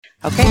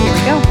Okay, here we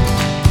go.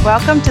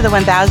 Welcome to the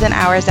 1000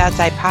 Hours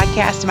Outside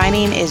podcast. My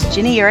name is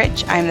Ginny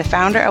Urich. I'm the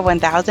founder of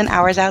 1000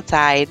 Hours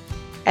Outside,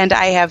 and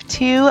I have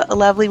two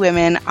lovely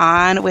women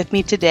on with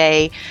me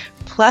today,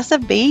 plus a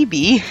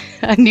baby,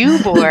 a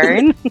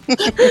newborn.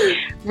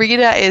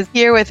 Rita is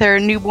here with her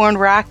newborn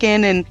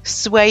rocking and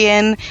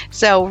swaying.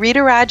 So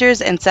Rita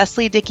Rogers and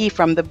Cecily Dickey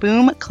from the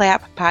Boom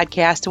Clap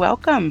podcast.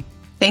 Welcome.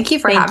 Thank you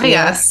for having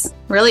us.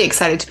 Really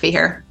excited to be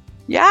here.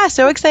 Yeah,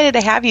 so excited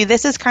to have you.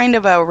 This is kind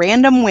of a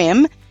random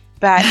whim,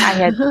 but I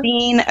had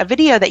seen a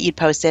video that you'd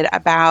posted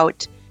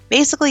about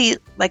basically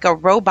like a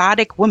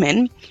robotic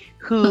woman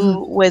who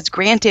was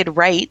granted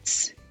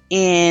rights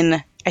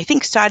in, I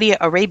think, Saudi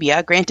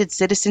Arabia, granted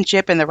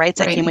citizenship and the rights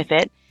that came with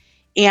it.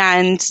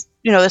 And,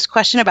 you know, this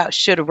question about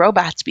should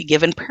robots be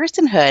given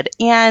personhood?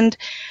 And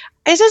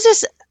this is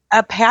just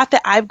a path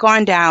that I've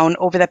gone down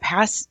over the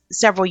past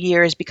several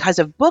years because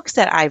of books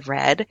that I've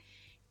read.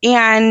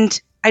 And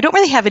I don't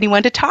really have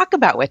anyone to talk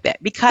about with it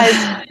because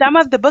some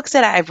of the books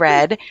that I've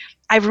read,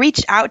 I've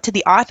reached out to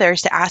the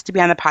authors to ask to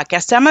be on the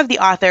podcast. Some of the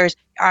authors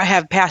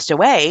have passed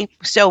away.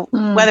 So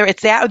whether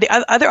it's that or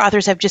the other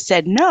authors have just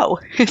said no.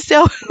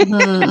 So, so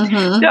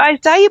I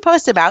saw you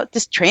post about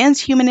this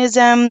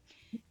transhumanism,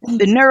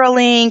 the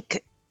Neuralink,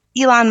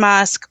 Elon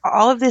Musk,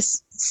 all of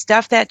this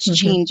stuff that's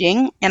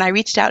changing. And I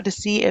reached out to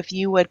see if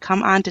you would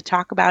come on to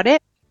talk about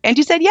it. And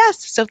you said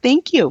yes. So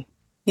thank you.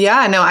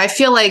 Yeah, no, I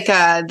feel like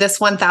this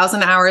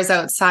 1000 Hours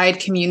Outside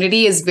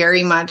community is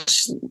very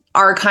much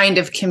our kind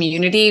of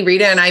community.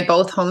 Rita and I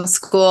both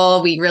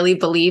homeschool. We really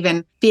believe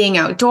in being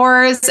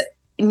outdoors.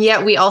 And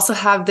yet we also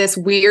have this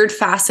weird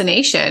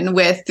fascination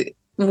with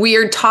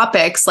weird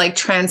topics like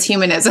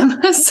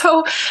transhumanism.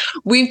 So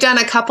we've done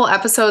a couple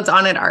episodes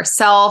on it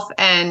ourselves,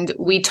 and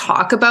we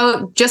talk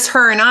about, just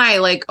her and I,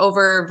 like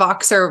over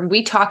Voxer,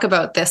 we talk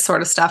about this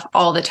sort of stuff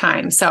all the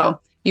time. So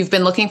you've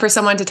been looking for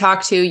someone to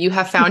talk to. You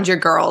have found your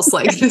girls.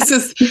 Like this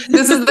is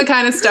the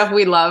kind of stuff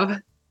we love.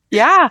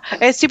 Yeah,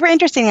 it's super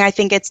interesting. I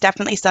think it's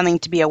definitely something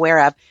to be aware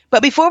of.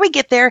 But before we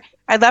get there,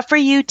 I'd love for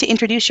you to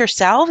introduce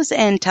yourselves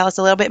and tell us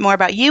a little bit more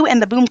about you and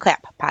the Boom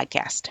Clap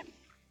podcast.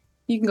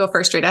 You can go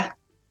first, Rita.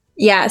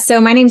 Yeah, so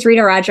my name's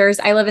Rita Rogers.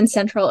 I live in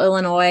Central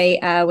Illinois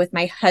with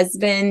my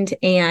husband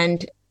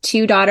and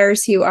two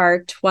daughters who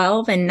are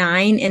 12 and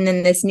 9, and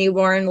then this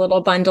newborn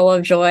little bundle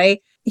of joy.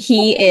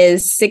 He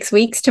is 6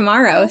 weeks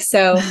tomorrow.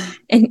 So,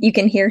 and you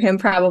can hear him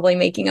probably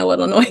making a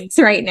little noise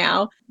right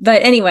now.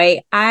 But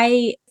anyway,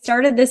 I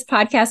started this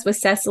podcast with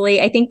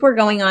Cecily. I think we're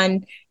going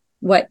on,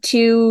 what,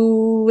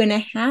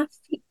 2.5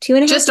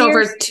 Just years?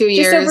 over 2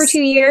 years. Just over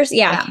 2 years.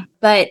 Yeah.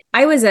 But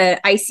I was a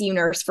ICU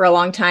nurse for a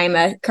long time,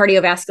 a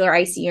cardiovascular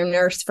ICU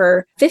nurse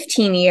for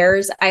 15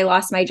 years. I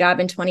lost my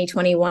job in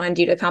 2021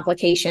 due to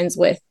complications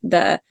with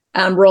the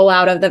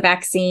rollout of the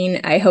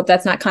vaccine. I hope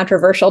that's not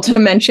controversial to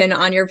mention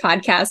on your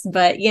podcast,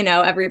 but you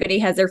know, everybody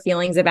has their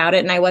feelings about it.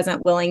 And I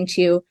wasn't willing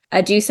to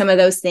do some of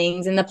those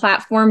things. And the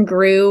platform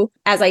grew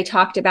as I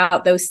talked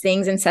about those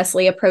things. And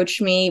Cecily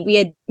approached me.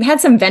 We had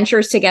some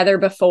ventures together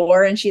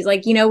before, and she's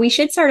like, you know, we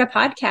should start a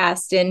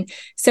podcast. And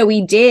so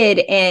we did.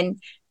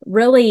 And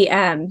really,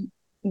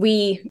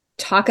 we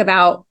talk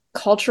about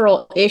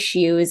cultural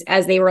issues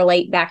as they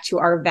relate back to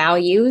our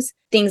values,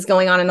 things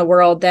going on in the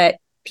world that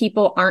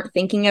people aren't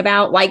thinking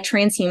about, like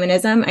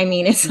transhumanism. I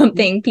mean, it's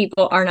something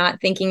people are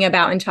not thinking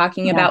about and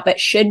talking about, but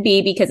should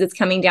be because it's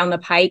coming down the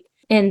pike.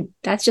 And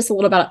that's just a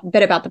little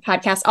bit about the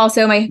podcast.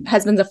 Also, my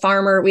husband's a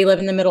farmer. We live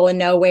in the middle of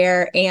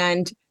nowhere,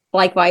 and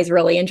likewise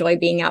really enjoy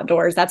being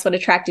outdoors. That's what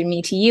attracted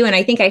me to you. And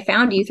I think I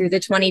found you through the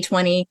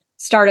 2020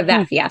 start of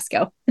that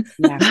fiasco.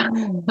 Yeah.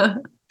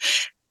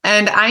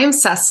 And I am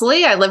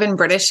Cecily. I live in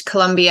British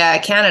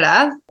Columbia,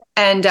 Canada.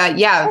 And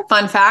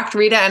fun fact,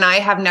 Rita and I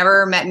have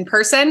never met in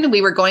person.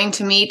 We were going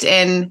to meet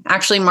in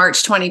actually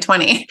March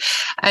 2020.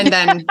 And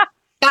then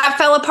that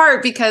fell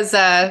apart because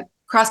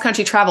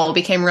cross-country travel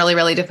became really,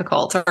 really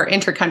difficult, or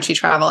inter-country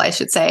travel, I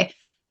should say.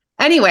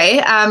 Anyway,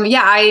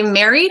 I'm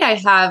married. I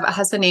have a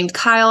husband named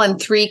Kyle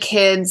and 3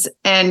 kids.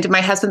 And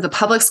my husband's a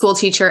public school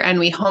teacher, and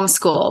we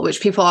homeschool,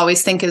 which people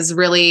always think is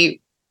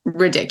really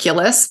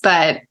ridiculous.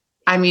 But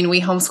I mean, we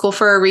homeschool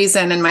for a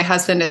reason, and my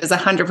husband is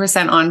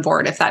 100% on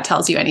board, if that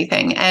tells you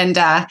anything. And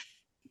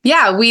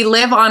we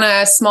live on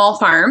a small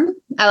farm,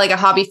 like a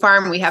hobby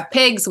farm. We have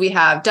pigs, we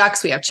have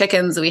ducks, we have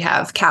chickens, we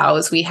have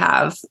cows, we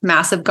have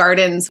massive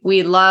gardens.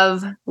 We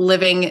love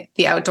living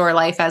the outdoor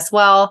life as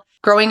well,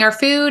 growing our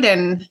food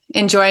and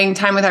enjoying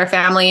time with our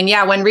family.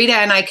 And when Rita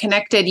and I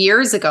connected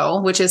years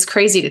ago, which is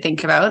crazy to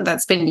think about,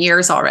 that's been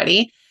years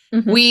already.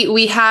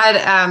 We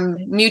had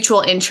mutual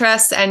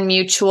interests and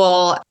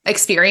mutual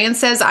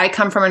experiences. I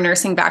come from a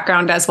nursing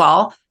background as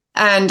well.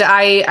 And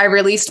I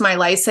released my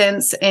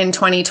license in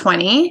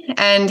 2020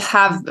 and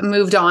have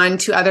moved on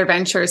to other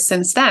ventures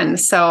since then.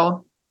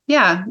 So,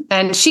 yeah.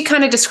 And she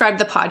kind of described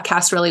the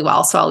podcast really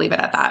well. So I'll leave it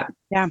at that.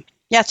 Yeah.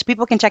 Yeah. So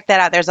people can check that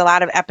out. There's a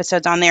lot of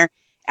episodes on there,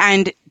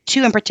 and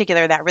 2 in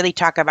particular that really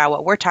talk about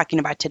what we're talking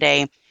about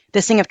today,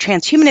 this thing of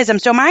transhumanism.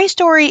 So my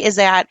story is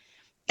that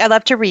I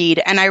love to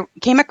read, and I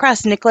came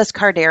across Nicholas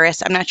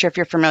Kardaras. I'm not sure if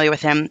you're familiar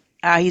with him.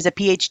 He's a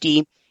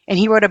PhD, and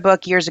he wrote a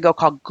book years ago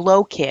called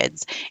Glow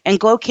Kids. And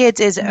Glow Kids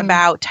is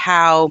about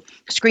how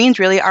screens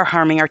really are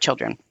harming our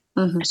children.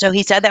 So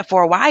he said that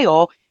for a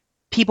while,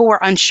 people were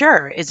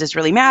unsure, is this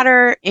really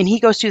matter? And he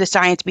goes through the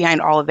science behind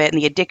all of it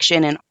and the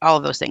addiction and all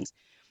of those things.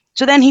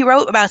 So then he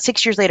wrote about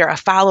 6 years later a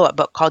follow-up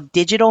book called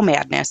Digital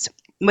Madness,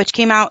 which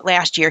came out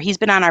last year. He's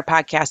been on our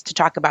podcast to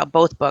talk about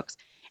both books.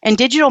 And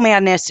Digital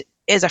Madness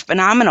is a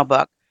phenomenal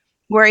book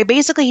where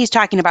basically he's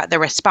talking about the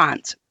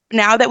response.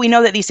 Now that we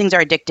know that these things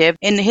are addictive,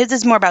 and his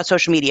is more about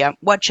social media,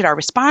 what should our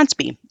response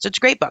be? So it's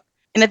a great book.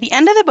 And at the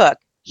end of the book,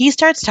 he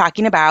starts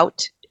talking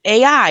about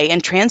AI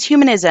and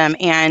transhumanism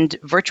and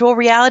virtual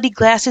reality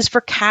glasses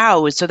for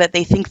cows so that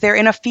they think they're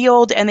in a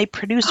field and they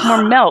produce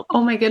more milk.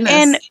 Oh my goodness.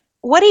 And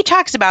what he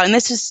talks about, and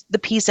this is the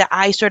piece that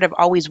I sort of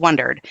always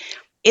wondered,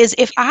 is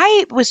if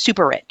I was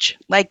super rich,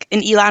 like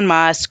an Elon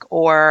Musk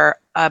or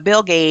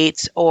Bill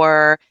Gates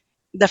or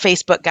the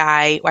Facebook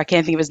guy, I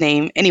can't think of his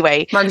name.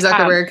 Anyway. Mark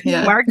Zuckerberg.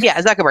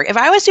 Zuckerberg. If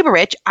I was super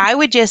rich, I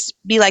would just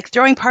be like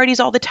throwing parties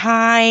all the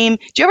time.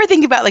 Do you ever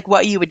think about like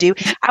what you would do?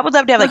 I would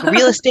love to have like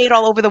real estate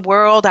all over the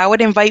world. I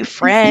would invite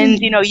friends,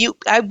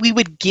 we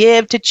would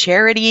give to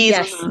charities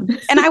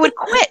and I would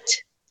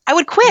quit.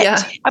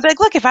 Yeah. I'd be like,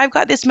 look, if I've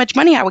got this much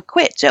money, I would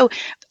quit. So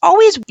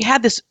always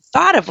had this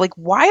thought of like,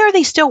 why are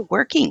they still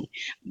working?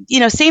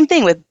 Same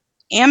thing with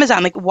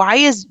Amazon. Like, why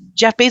is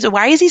Jeff Bezos,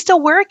 why is he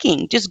still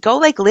working? Just go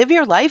like live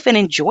your life and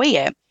enjoy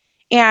it.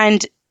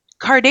 And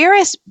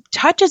Kardaras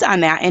touches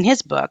on that in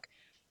his book,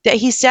 that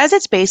he says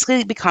it's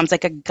basically becomes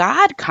like a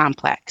God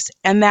complex,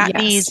 and that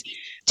these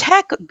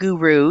tech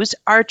gurus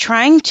are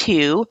trying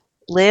to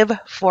live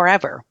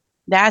forever.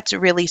 That's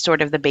really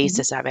sort of the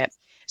basis of it.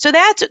 So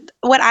that's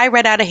what I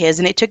read out of his,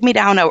 and it took me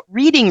down a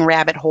reading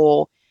rabbit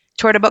hole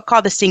toward a book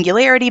called The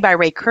Singularity by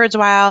Ray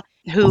Kurzweil,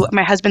 who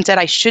my husband said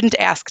I shouldn't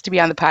ask to be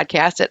on the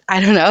podcast. I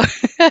don't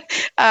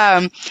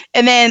know.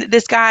 And then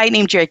this guy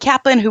named Jerry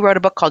Kaplan, who wrote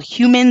a book called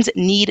Humans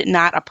Need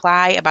Not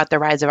Apply, about the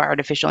rise of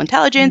artificial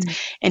intelligence.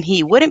 And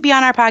he wouldn't be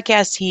on our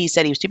podcast. He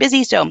said he was too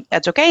busy, so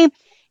that's okay.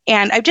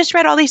 And I've just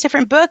read all these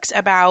different books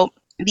about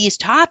these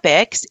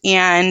topics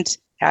and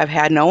have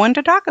had no one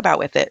to talk about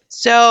with it.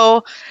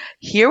 So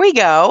here we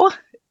go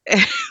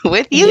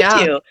with you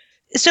two.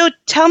 So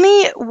tell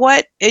me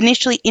what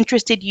initially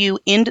interested you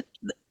in,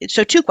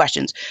 so 2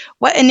 questions.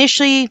 What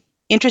initially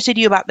interested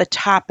you about the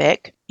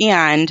topic,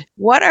 and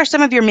what are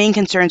some of your main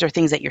concerns or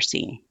things that you're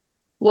seeing?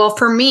 Well,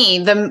 for me,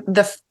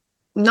 the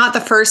not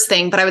the first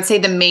thing, but I would say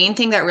the main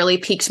thing that really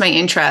piqued my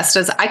interest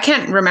is I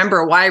can't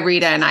remember why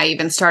Rita and I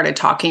even started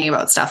talking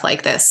about stuff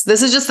like this.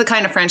 This is just the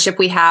kind of friendship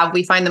we have.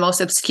 We find the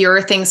most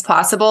obscure things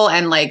possible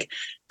and like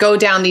go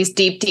down these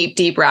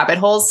deep rabbit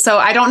holes. So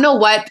I don't know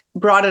what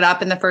brought it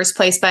up in the first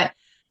place, but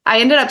I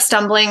ended up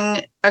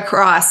stumbling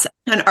across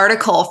an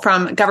article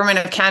from Government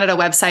of Canada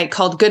website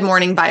called Good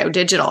Morning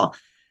Biodigital.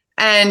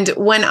 And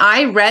when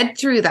I read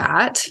through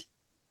that,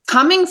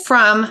 coming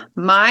from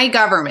my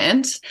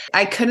government,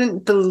 I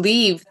couldn't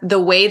believe the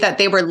way that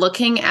they were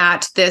looking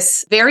at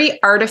this very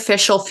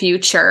artificial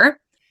future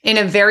in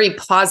a very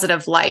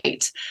positive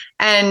light.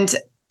 And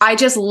I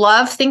just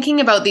love thinking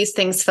about these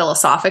things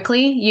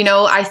philosophically.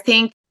 I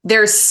think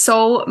there's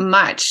so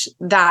much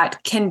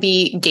that can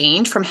be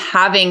gained from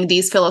having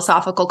these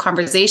philosophical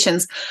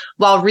conversations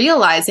while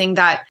realizing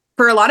that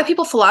for a lot of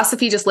people,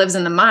 philosophy just lives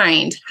in the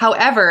mind.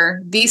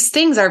 However, these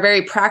things are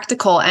very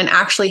practical and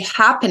actually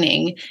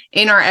happening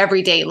in our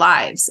everyday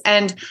lives.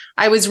 And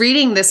I was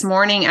reading this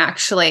morning,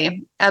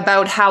 actually,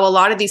 about how a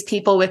lot of these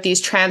people with these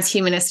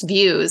transhumanist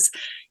views,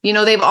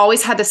 they've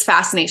always had this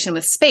fascination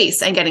with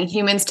space and getting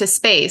humans to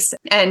space.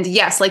 And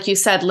yes, like you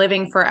said,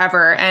 living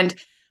forever. And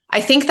I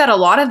think that a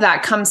lot of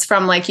that comes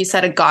from, like you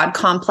said, a God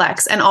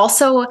complex, and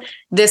also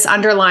this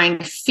underlying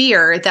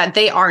fear that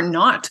they are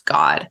not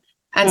God.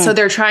 And so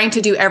they're trying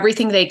to do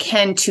everything they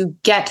can to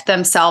get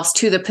themselves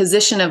to the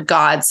position of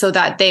God so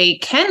that they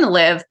can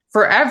live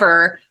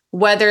forever,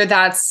 whether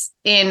that's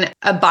in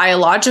a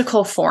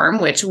biological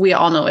form, which we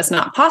all know is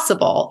not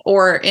possible,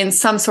 or in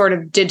some sort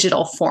of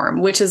digital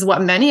form, which is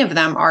what many of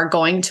them are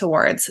going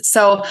towards.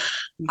 So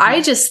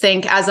I just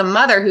think, as a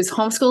mother who's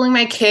homeschooling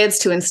my kids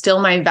to instill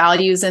my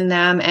values in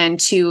them and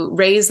to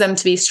raise them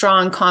to be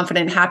strong,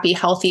 confident, happy,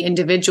 healthy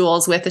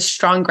individuals with a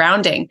strong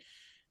grounding,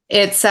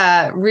 it's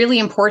really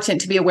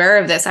important to be aware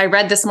of this. I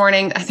read this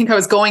morning, I think I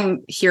was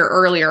going here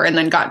earlier and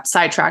then got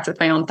sidetracked with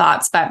my own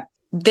thoughts, but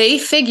they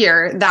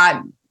figure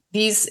that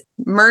these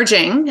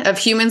merging of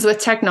humans with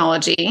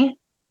technology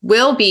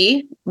will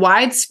be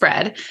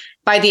widespread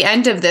by the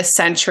end of this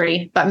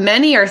century, but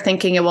many are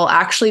thinking it will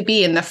actually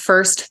be in the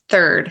first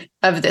third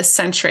of this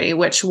century,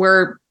 which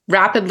we're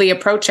rapidly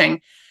approaching.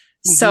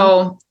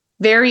 So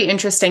very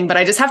interesting. But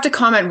I just have to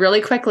comment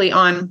really quickly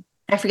on,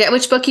 I forget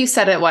which book you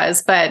said it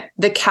was, but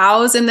the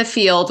cows in the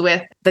field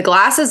with the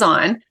glasses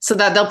on so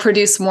that they'll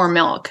produce more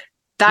milk.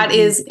 That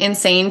is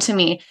insane to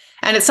me.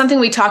 And it's something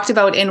we talked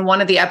about in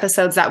one of the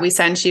episodes that we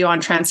sent you on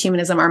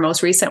transhumanism, our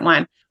most recent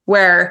one,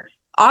 where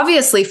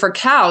obviously for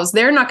cows,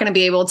 they're not going to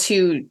be able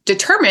to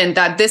determine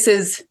that this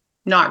is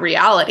not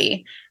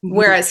reality. Mhm.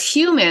 Whereas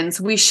humans,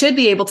 we should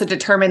be able to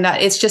determine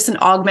that it's just an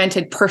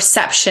augmented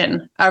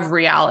perception of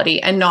reality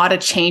and not a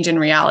change in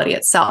reality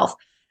itself.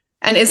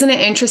 And isn't it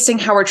interesting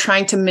how we're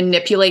trying to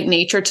manipulate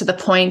nature to the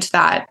point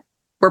that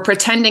we're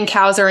pretending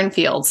cows are in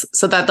fields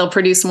so that they'll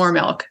produce more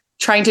milk,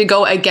 trying to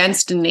go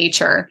against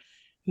nature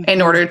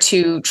in order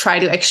to try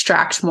to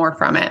extract more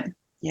from it.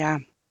 Yeah.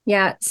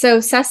 Yeah. So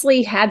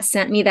Cecily had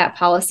sent me that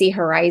Policy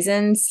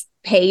Horizons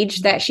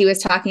page that she was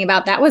talking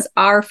about. That was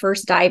our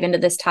first dive into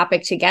this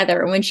topic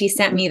together. And when she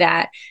sent me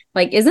that,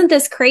 like, isn't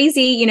this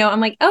crazy? You know,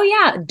 I'm like, oh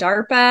yeah,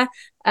 DARPA,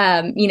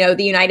 you know,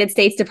 the United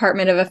States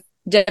Department of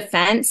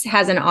Defense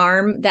has an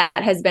arm that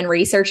has been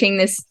researching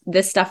this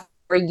stuff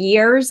for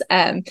years.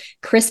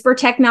 CRISPR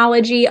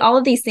technology, all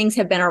of these things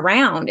have been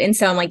around. And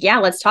so I'm like, yeah,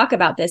 let's talk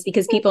about this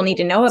because people need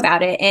to know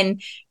about it.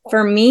 And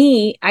for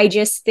me, I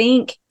just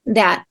think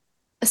that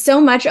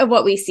so much of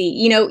what we see,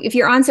 you know, if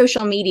you're on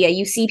social media,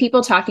 you see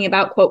people talking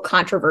about, quote,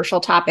 controversial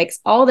topics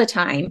all the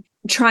time,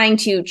 trying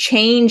to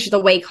change the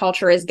way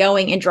culture is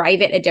going and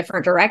drive it a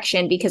different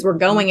direction because we're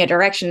going a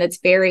direction that's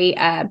very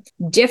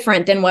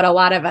different than what a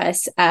lot of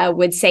us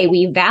would say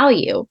we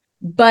value.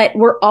 But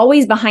we're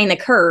always behind the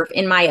curve,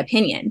 in my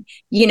opinion.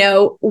 You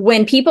know,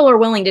 when people are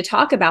willing to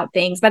talk about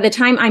things, by the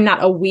time I'm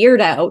not a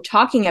weirdo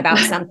talking about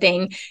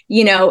something,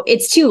 you know,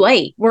 it's too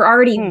late. We're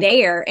already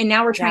there. And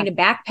now we're trying to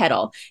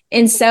backpedal.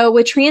 And so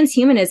with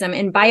transhumanism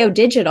and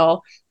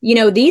biodigital, you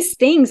know, these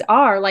things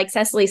are, like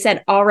Cecily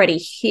said, already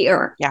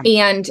here. Yeah.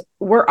 And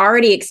we're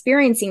already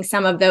experiencing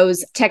some of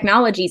those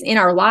technologies in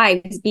our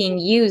lives being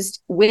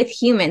used with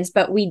humans,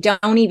 but we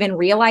don't even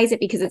realize it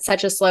because it's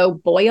such a slow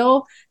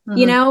boil,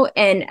 you know,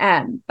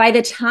 and by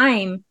the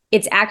time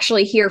it's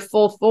actually here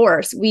full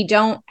force, we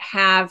don't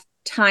have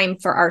time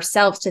for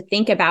ourselves to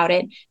think about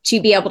it,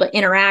 to be able to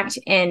interact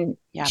and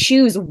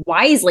choose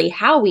wisely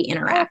how we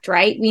interact,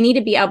 right? We need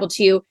to be able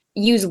to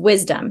use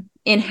wisdom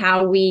in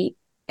how we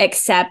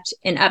accept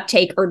and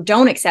uptake or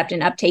don't accept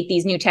and uptake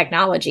these new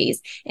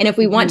technologies. And if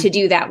we want to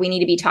do that, we need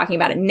to be talking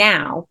about it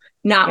now,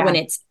 not when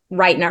it's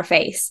right in our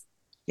face.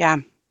 Yeah.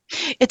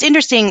 It's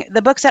interesting.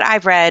 The books that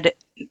I've read,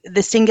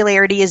 The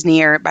Singularity is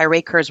Near by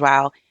Ray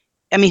Kurzweil,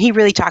 I mean, he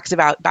really talks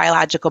about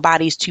biological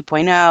bodies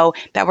 2.0,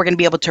 that we're going to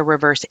be able to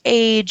reverse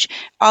age,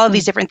 all of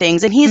these different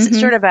things. And he's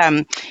sort of,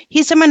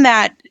 he's someone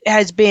that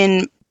has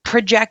been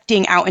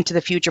projecting out into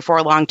the future for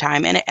a long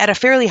time and at a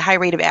fairly high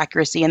rate of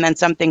accuracy. And then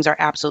some things are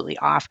absolutely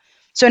off.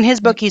 So in his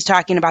book, he's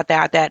talking about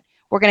that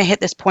we're going to hit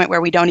this point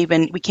where we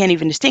can't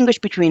even distinguish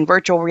between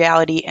virtual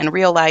reality and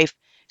real life.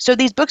 So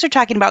these books are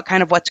talking about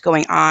kind of what's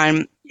going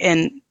on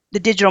in the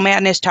digital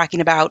madness, talking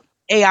about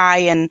AI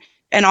and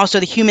also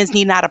the humans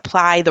need not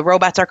apply. The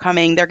robots are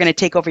coming. They're going to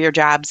take over your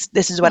jobs.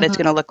 This is what it's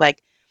going to look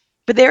like.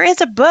 But there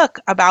is a book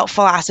about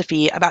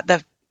philosophy, about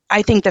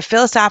I think the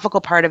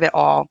philosophical part of it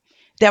all,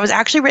 that was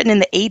actually written in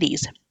the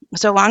 80s.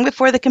 So long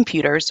before the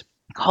computers,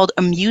 called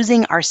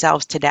Amusing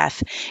Ourselves to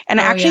Death.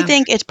 And I actually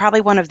think it's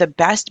probably one of the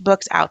best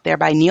books out there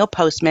by Neil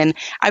Postman.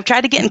 I've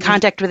tried to get in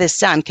contact with his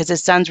son because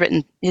his son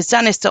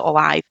is still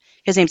alive.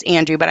 His name's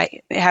Andrew, but I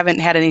haven't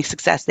had any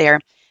success there.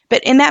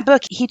 But in that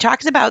book, he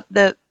talks about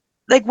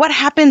what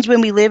happens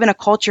when we live in a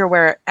culture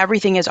where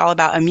everything is all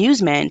about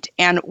amusement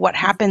and what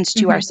happens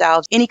to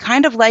ourselves. And he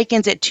kind of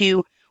likens it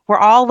to, we're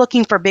all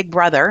looking for Big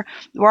Brother.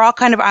 We're all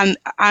kind of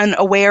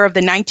unaware of the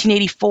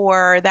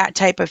 1984, that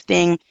type of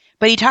thing.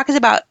 But he talks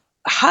about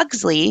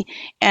Huxley,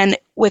 and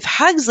with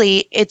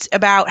Huxley, it's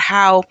about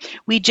how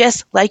we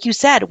just, like you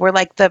said, we're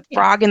like the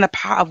frog in the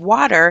pot of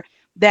water,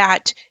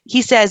 that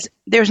he says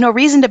there's no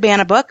reason to ban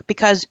a book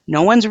because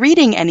no one's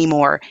reading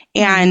anymore.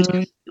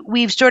 And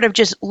we've sort of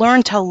just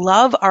learned to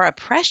love our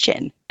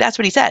oppression. That's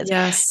what he says.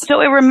 Yes.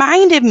 So it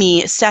reminded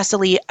me,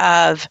 Cecily,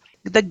 of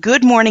the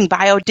Good Morning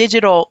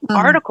Biodigital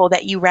article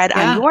that you read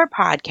on your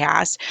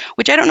podcast,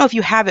 which I don't know if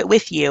you have it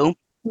with you.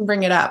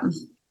 Bring it up.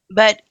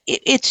 But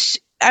it's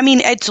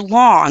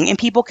long and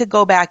people could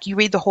go back. You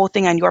read the whole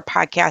thing on your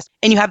podcast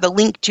and you have the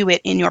link to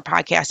it in your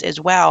podcast as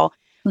well.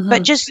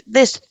 But just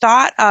this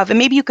thought of, and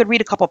maybe you could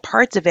read a couple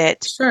parts of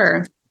it.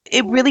 Sure.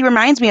 It really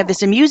reminds me of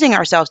this amusing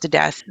ourselves to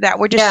death, that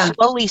we're just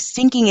slowly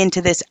sinking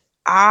into this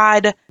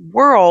odd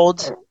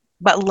world,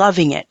 but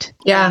loving it.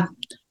 Yeah.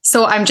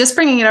 So I'm just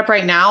bringing it up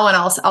right now and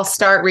I'll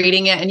start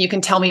reading it and you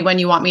can tell me when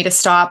you want me to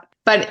stop.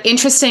 But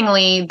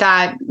interestingly,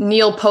 that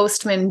Neil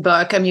Postman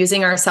book,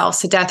 Amusing Ourselves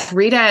to Death,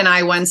 Rita and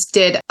I once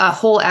did a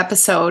whole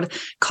episode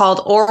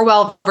called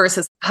Orwell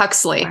versus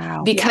Huxley,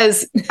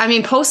 because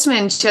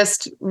Postman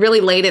just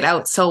really laid it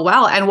out so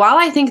well. And while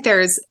I think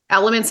there's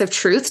elements of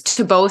truth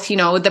to both,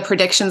 the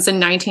predictions in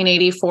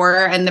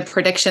 1984 and the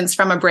predictions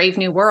from A Brave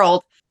New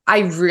World, I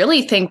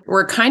really think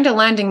we're kind of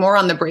landing more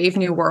on the Brave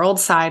New World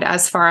side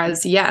as far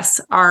as, yes,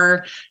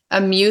 our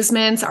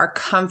amusements, our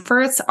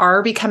comforts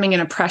are becoming an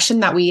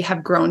oppression that we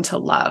have grown to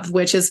love,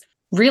 which is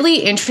really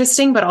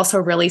interesting, but also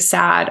really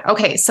sad.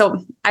 Okay,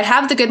 so I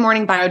have the Good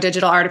Morning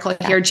Biodigital article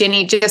here.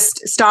 Ginny,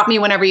 just stop me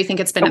whenever you think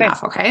it's been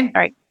enough, okay?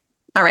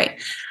 All right.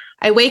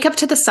 I wake up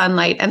to the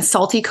sunlight and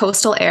salty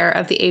coastal air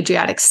of the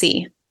Adriatic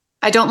Sea.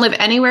 I don't live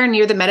anywhere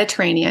near the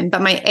Mediterranean,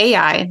 but my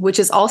AI, which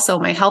is also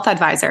my health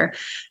advisor,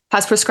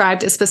 has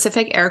prescribed a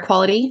specific air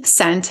quality,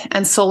 scent,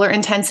 and solar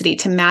intensity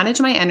to manage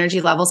my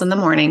energy levels in the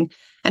morning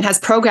and has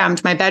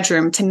programmed my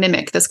bedroom to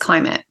mimic this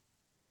climate.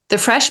 The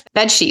fresh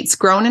bed sheets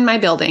grown in my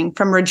building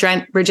from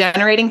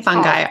regenerating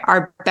fungi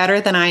are better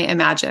than I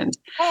imagined.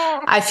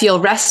 I feel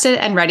rested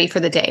and ready for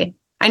the day.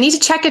 I need to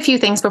check a few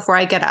things before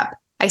I get up.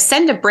 I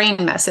send a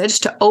brain message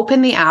to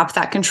open the app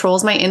that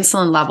controls my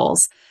insulin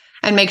levels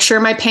and make sure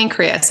my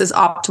pancreas is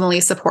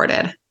optimally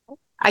supported.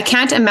 I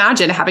can't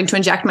imagine having to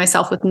inject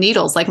myself with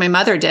needles like my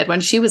mother did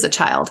when she was a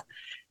child.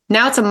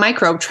 Now it's a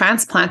microbe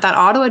transplant that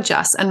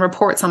auto-adjusts and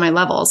reports on my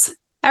levels.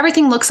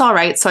 Everything looks all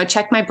right, so I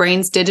check my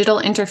brain's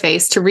digital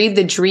interface to read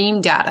the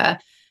dream data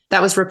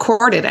that was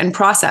recorded and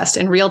processed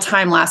in real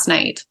time last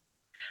night.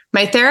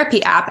 My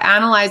therapy app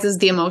analyzes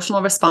the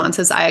emotional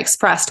responses I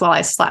expressed while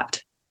I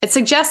slept. It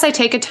suggests I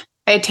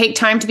take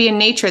time to be in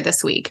nature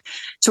this week,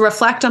 to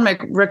reflect on my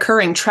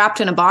recurring trapped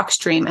in a box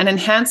dream and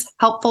enhance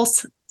helpful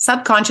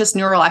subconscious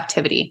neural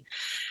activity.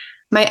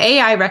 My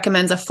AI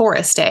recommends a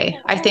forest day.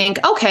 I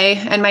think, okay,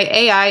 and my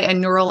AI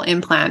and neural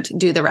implant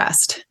do the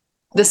rest.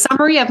 The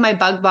summary of my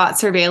BugBot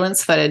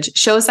surveillance footage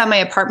shows that my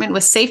apartment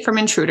was safe from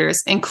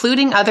intruders,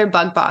 including other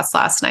BugBots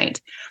last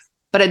night.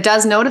 But it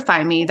does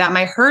notify me that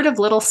my herd of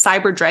little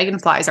cyber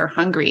dragonflies are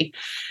hungry.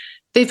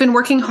 They've been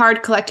working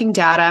hard collecting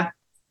data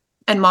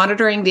and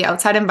monitoring the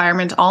outside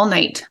environment all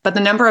night, but the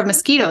number of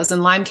mosquitoes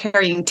and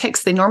Lyme-carrying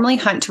ticks they normally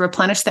hunt to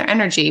replenish their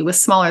energy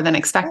was smaller than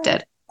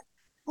expected.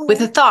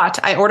 With a thought,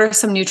 I order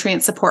some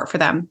nutrient support for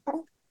them.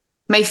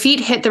 My feet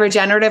hit the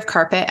regenerative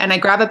carpet and I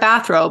grab a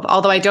bathrobe,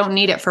 although I don't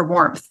need it for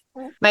warmth.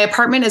 My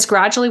apartment is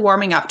gradually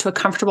warming up to a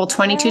comfortable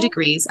 22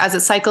 degrees as it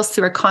cycles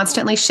through a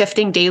constantly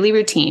shifting daily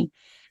routine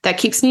that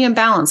keeps me in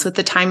balance with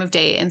the time of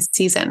day and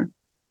season.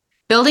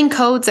 Building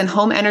codes and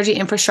home energy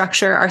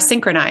infrastructure are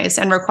synchronized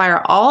and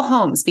require all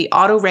homes be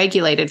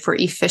auto-regulated for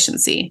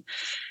efficiency.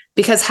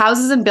 Because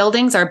houses and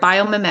buildings are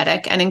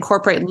biomimetic and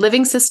incorporate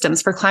living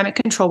systems for climate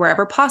control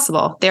wherever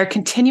possible, they are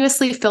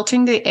continuously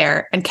filtering the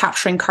air and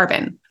capturing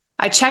carbon.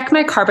 I check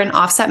my carbon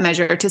offset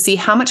measure to see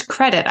how much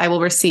credit I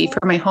will receive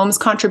for my home's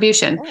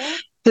contribution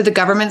to the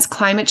government's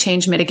climate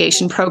change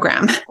mitigation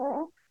program.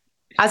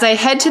 As I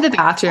head to the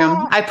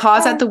bathroom, I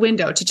pause at the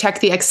window to check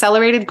the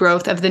accelerated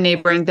growth of the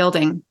neighboring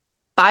building.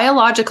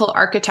 Biological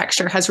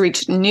architecture has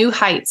reached new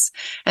heights,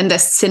 and the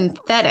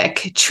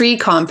synthetic tree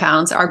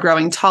compounds are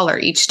growing taller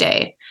each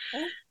day.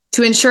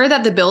 To ensure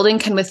that the building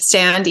can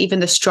withstand even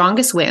the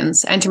strongest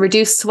winds and to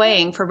reduce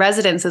swaying for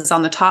residences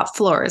on the top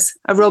floors,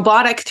 a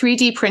robotic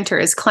 3D printer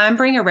is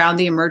clambering around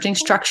the emerging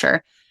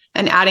structure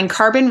and adding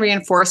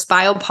carbon-reinforced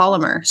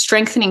biopolymer,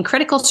 strengthening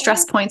critical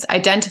stress points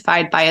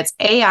identified by its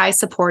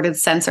AI-supported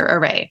sensor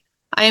array.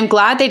 I am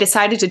glad they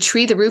decided to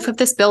tree the roof of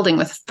this building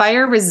with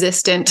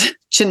fire-resistant,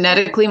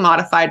 genetically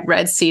modified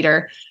red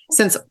cedar,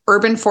 since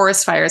urban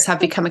forest fires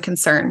have become a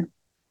concern.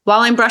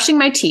 While I'm brushing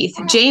my teeth,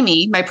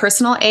 Jamie, my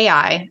personal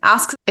AI,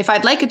 asks if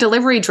I'd like a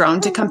delivery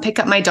drone to come pick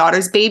up my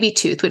daughter's baby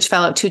tooth, which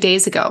fell out 2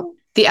 days ago.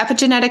 The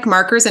epigenetic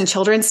markers in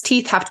children's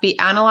teeth have to be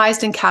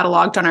analyzed and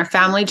cataloged on our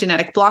family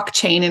genetic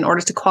blockchain in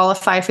order to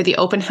qualify for the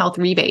Open Health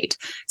rebate,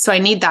 so I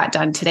need that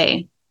done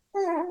today.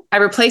 I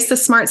replaced the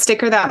smart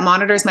sticker that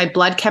monitors my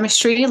blood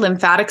chemistry,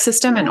 lymphatic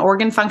system, and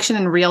organ function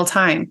in real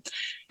time.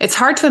 It's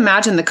hard to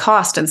imagine the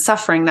cost and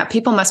suffering that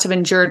people must have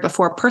endured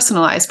before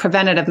personalized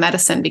preventative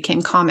medicine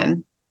became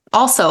common.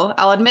 Also,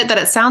 I'll admit that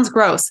it sounds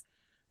gross,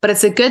 but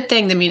it's a good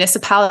thing the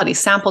municipality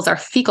samples our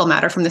fecal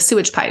matter from the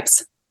sewage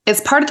pipes.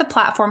 It's part of the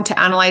platform to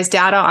analyze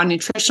data on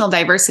nutritional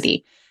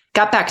diversity,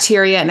 gut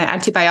bacteria, and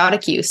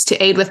antibiotic use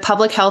to aid with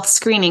public health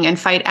screening and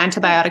fight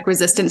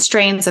antibiotic-resistant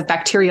strains of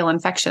bacterial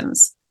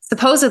infections.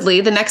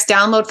 Supposedly, the next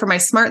download for my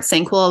smart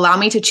sink will allow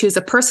me to choose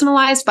a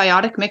personalized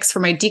biotic mix for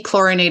my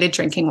dechlorinated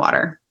drinking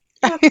water.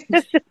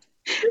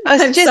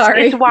 I'm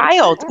sorry. It's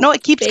wild. No,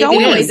 it keeps baby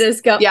going.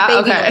 Noises baby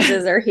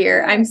noises are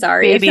here. I'm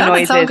sorry. Baby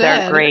noises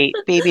are great.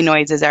 Baby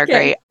noises are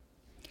great.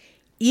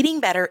 Eating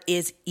better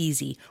is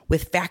easy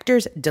with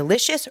Factor's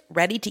delicious,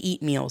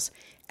 ready-to-eat meals.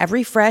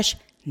 Every fresh,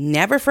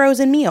 never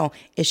frozen meal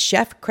is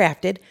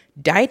chef-crafted,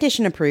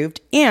 dietitian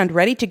approved, and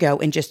ready to go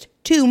in just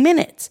 2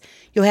 minutes.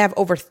 You'll have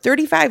over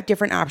 35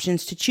 different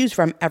options to choose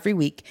from every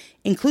week,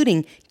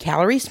 including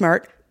Calorie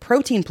Smart,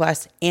 Protein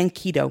Plus, and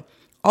Keto.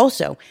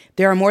 Also,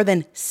 there are more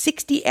than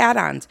 60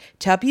 add-ons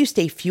to help you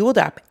stay fueled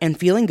up and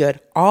feeling good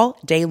all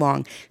day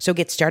long. So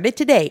get started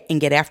today and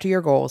get after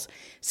your goals.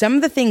 Some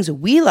of the things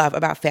we love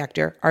about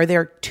Factor are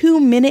their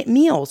 2-minute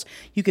meals.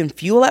 You can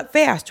fuel up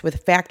fast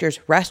with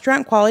Factor's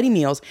restaurant-quality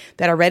meals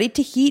that are ready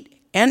to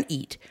heat and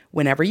eat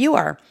whenever you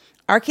are.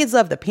 Our kids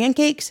love the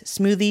pancakes,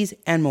 smoothies,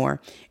 and more.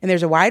 And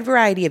there's a wide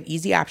variety of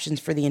easy options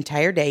for the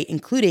entire day,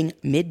 including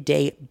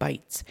midday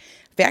bites.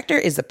 Factor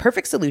is the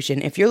perfect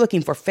solution if you're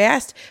looking for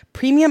fast,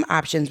 premium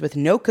options with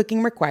no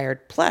cooking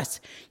required. Plus,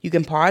 you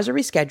can pause or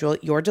reschedule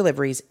your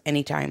deliveries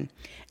anytime.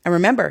 And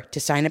remember to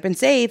sign up and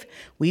save.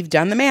 We've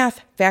done the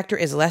math. Factor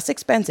is less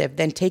expensive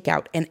than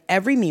takeout, and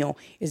every meal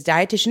is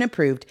dietitian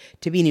approved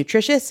to be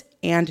nutritious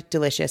and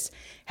delicious.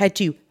 Head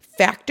to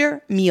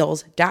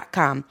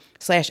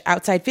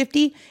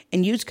factormeals.com/outside50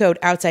 and use code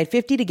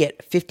outside50 to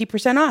get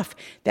 50% off.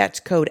 That's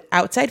code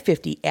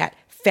outside50 at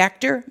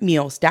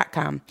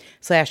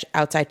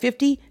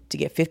factormeals.com/outside50 to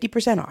get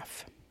 50%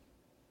 off.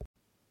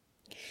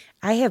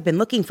 I have been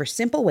looking for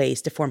simple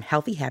ways to form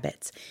healthy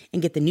habits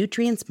and get the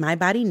nutrients my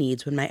body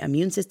needs when my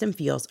immune system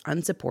feels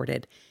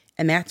unsupported.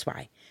 And that's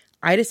why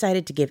I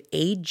decided to give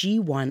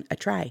AG1 a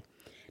try.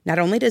 Not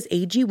only does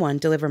AG1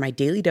 deliver my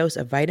daily dose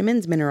of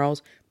vitamins,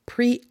 minerals,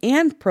 pre-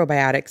 and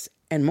probiotics,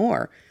 and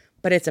more,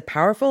 but it's a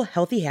powerful,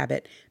 healthy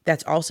habit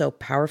that's also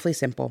powerfully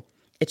simple.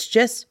 It's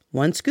just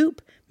one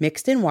scoop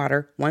mixed in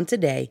water once a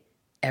day,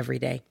 every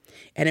day.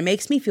 And it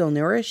makes me feel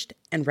nourished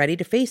and ready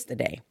to face the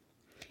day.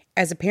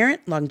 As a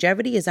parent,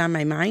 longevity is on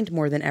my mind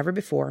more than ever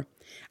before.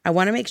 I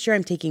want to make sure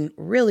I'm taking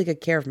really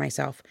good care of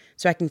myself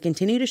so I can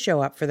continue to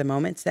show up for the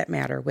moments that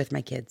matter with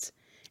my kids.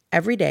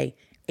 Every day,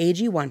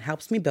 AG1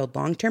 helps me build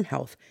long-term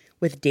health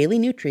with daily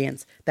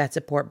nutrients that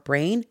support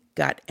brain,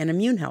 gut, and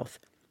immune health.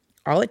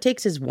 All it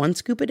takes is one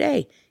scoop a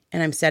day,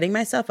 and I'm setting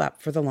myself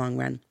up for the long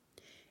run.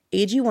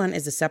 AG1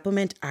 is a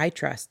supplement I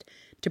trust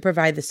to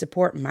provide the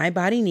support my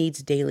body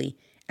needs daily,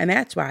 and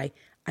that's why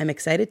I'm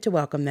excited to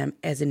welcome them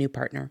as a new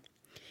partner.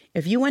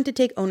 If you want to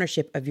take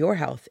ownership of your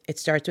health, it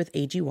starts with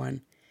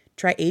AG1.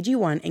 Try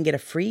AG1 and get a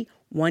free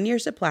 1-year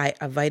supply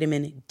of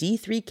vitamin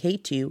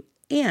D3K2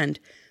 and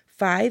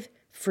 5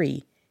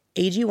 free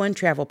AG1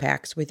 travel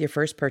packs with your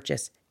first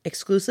purchase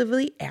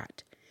exclusively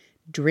at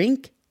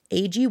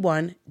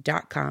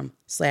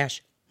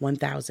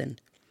drinkag1.com/1000.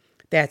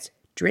 That's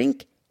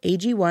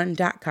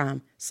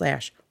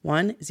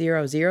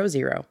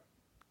drinkag1.com/1000.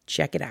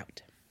 Check it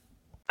out.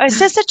 It's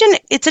just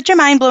such a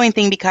mind-blowing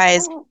thing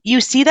because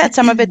you see that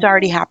some of it's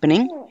already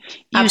happening.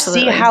 You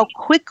Absolutely. see how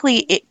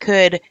quickly it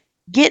could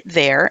get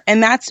there.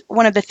 And that's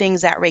one of the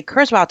things that Ray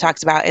Kurzweil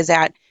talks about is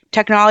that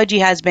technology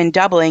has been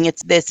doubling.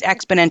 It's this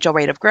exponential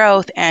rate of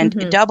growth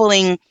and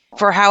doubling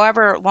for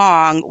however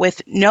long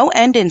with no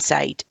end in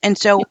sight. And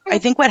so I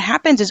think what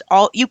happens is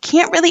you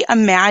can't really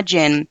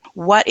imagine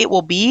what it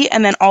will be.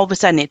 And then all of a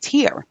sudden it's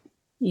here.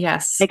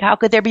 Yes. Like how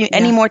could there be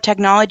any more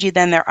technology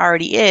than there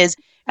already is?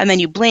 And then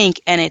you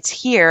blink and it's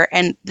here.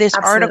 And this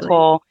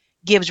article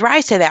gives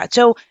rise to that.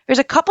 So there's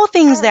a couple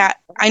things that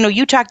I know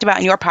you talked about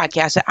in your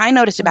podcast that I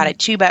noticed about it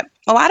too, but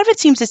a lot of it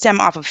seems to stem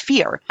off of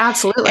fear.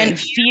 Absolutely. And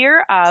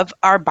fear of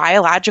our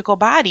biological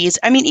bodies.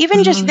 I mean,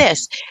 even just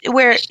this,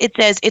 where it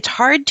says it's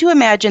hard to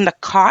imagine the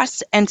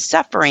costs and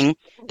suffering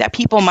that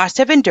people must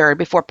have endured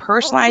before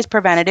personalized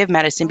preventative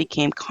medicine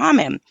became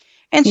common.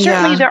 And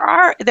certainly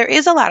there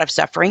is a lot of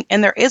suffering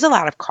and there is a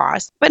lot of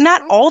cost, but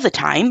not all the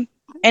time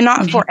and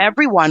not for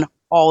everyone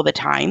all the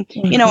time,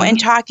 you know, and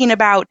talking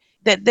about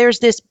that there's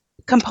this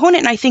component.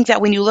 And I think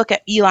that when you look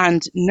at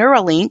Elon's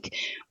Neuralink,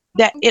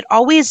 that it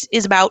always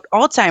is about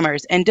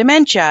Alzheimer's and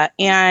dementia.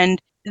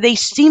 And they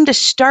seem to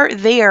start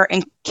there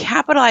and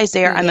capitalize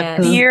there on the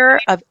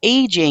fear of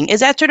aging.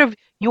 Is that sort of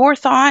your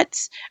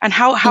thoughts on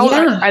how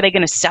are they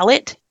going to sell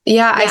it?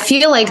 Yeah, I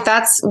feel like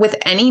that's with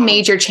any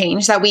major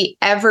change that we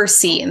ever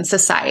see in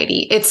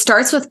society. It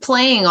starts with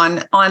playing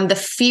on the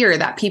fear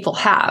that people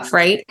have,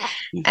 right?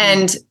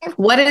 And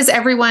what is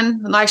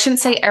everyone, I shouldn't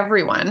say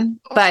everyone,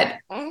 but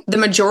the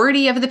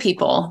majority of the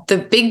people, the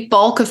big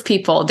bulk of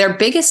people, their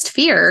biggest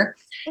fear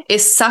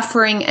is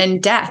suffering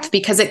and death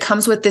because it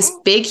comes with this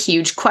big,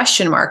 huge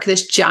question mark,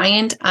 this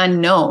giant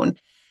unknown.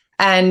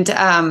 And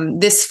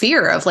this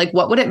fear of like,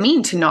 what would it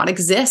mean to not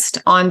exist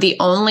on the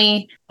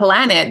only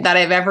planet that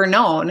I've ever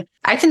known?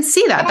 I can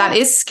see that. That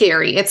is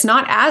scary. It's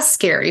not as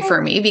scary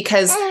for me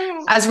because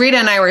as Rita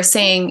and I were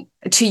saying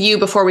to you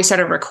before we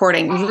started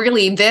recording,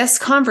 really this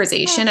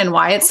conversation and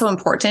why it's so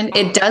important,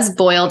 it does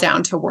boil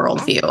down to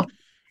worldview.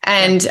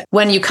 And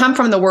when you come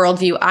from the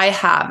worldview I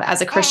have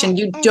as a Christian,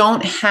 you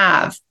don't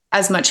have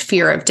as much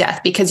fear of death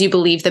because you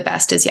believe the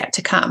best is yet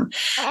to come.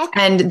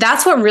 And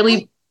that's what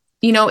really,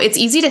 you know, it's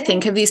easy to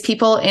think of these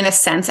people in a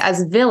sense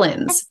as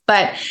villains.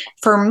 But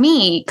for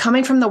me,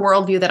 coming from the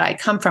worldview that I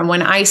come from,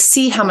 when I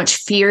see how much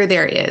fear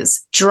there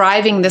is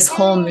driving this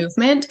whole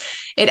movement,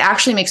 it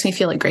actually makes me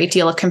feel a great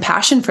deal of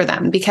compassion for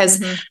them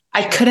because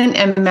I couldn't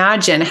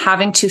imagine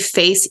having to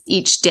face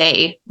each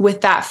day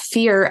with that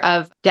fear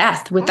of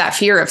death, with that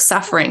fear of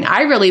suffering.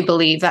 I really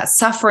believe that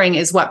suffering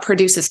is what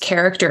produces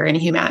character in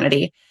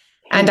humanity.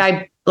 And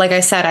like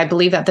I said, I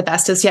believe that the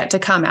best is yet to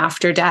come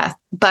after death.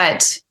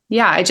 But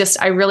yeah,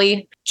 I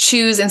really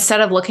choose, instead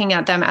of looking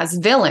at them as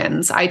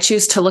villains, I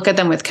choose to look at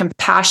them with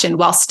compassion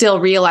while still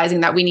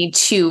realizing that we need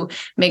to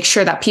make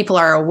sure that people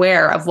are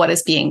aware of what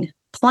is being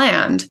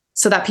planned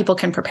so that people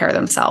can prepare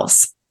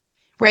themselves.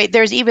 Right.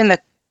 There's even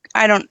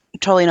I don't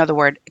totally know the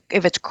word,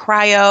 if it's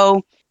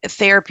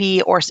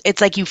cryotherapy or it's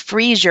like you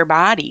freeze your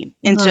body.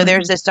 And so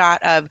there's this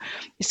thought of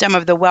some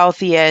of the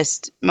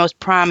wealthiest, most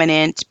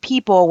prominent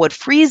people would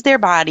freeze their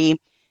body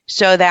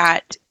so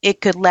that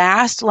it could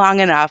last long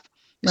enough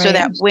so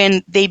that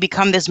when they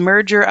become this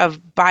merger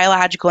of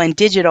biological and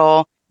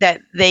digital,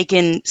 that they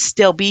can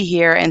still be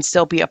here and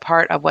still be a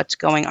part of what's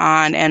going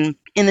on. And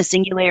in the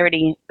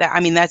singularity,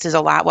 that says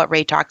a lot what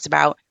Ray talks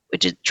about,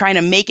 which is trying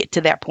to make it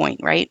to that point,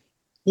 right?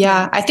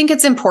 Yeah, I think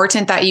it's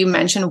important that you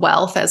mention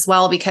wealth as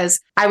well, because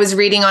I was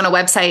reading on a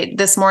website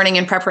this morning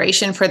in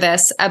preparation for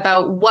this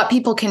about what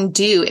people can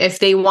do if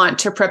they want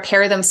to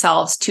prepare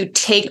themselves to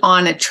take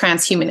on a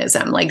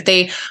transhumanism. Like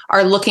they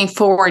are looking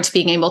forward to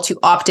being able to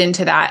opt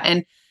into that.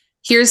 And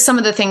here's some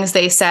of the things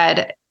they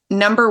said.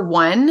 Number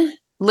 1,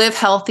 live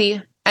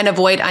healthy and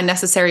avoid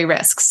unnecessary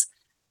risks.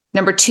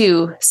 Number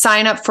 2,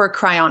 sign up for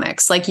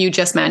cryonics, like you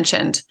just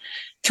mentioned.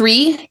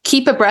 3,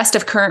 keep abreast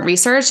of current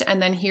research.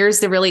 And then here's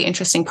the really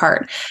interesting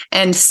part,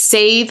 and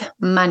save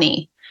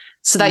money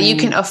so that you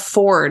can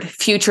afford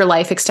future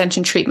life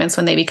extension treatments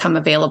when they become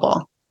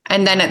available.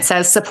 And then it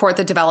says support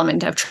the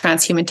development of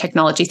transhuman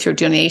technology through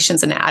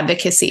donations and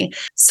advocacy.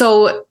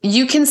 So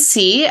you can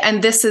see,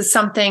 and this is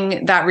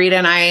something that Rita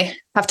and I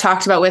have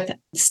talked about with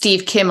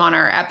Steve Kim on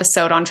our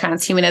episode on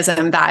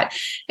transhumanism, that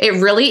it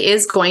really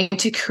is going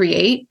to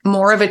create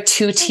more of a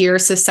 2-tier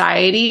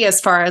society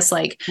as far as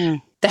like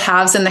the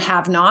haves and the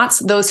have-nots,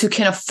 those who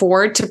can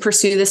afford to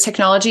pursue this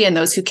technology and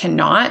those who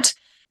cannot,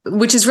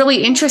 which is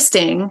really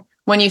interesting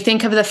when you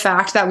think of the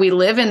fact that we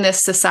live in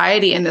this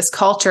society, in this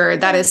culture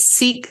that is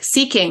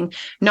seeking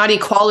not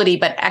equality,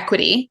 but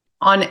equity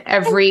on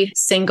every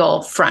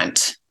single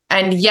front.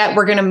 And yet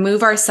we're going to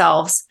move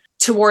ourselves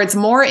towards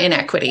more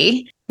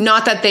inequity.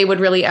 Not that they would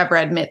really ever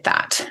admit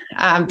that,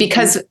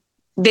 because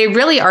they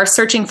really are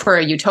searching for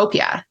a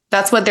utopia.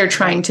 That's what they're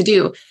trying to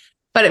do.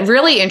 But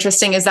really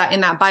interesting is that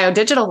in that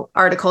biodigital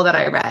article that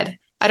I read,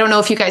 I don't know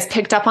if you guys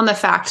picked up on the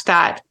fact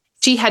that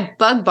she had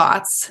bug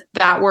bots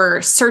that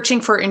were searching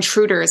for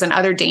intruders and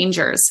other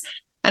dangers.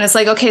 And it's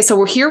like, okay,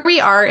 so here we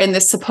are in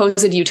this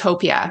supposed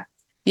utopia,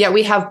 yet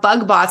we have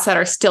bug bots that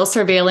are still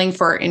surveilling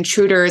for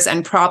intruders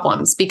and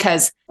problems,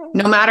 because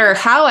no matter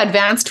how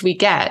advanced we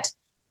get,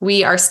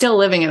 we are still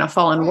living in a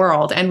fallen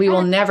world and we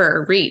will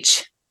never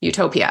reach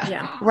utopia.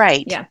 Yeah.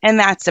 Right. Yeah. And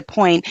that's the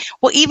point.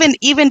 Well,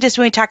 even just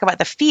when we talk about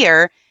the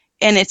fear,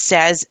 and it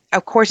says,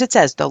 of course, it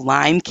says the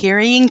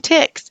Lyme-carrying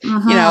ticks,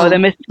 the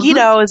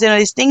mosquitoes,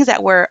 these things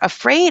that we're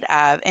afraid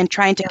of and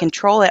trying to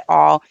control it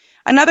all.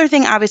 Another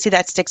thing, obviously,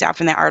 that sticks out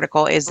from that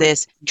article is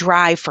this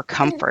drive for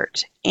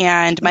comfort.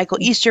 And Michael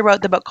Easter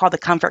wrote the book called The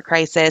Comfort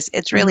Crisis.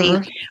 It's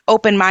really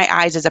opened my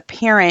eyes as a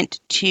parent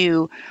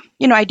to,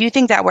 I do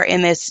think that we're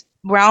in this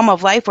realm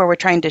of life where we're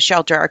trying to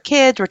shelter our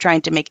kids. We're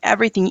trying to make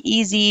everything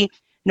easy.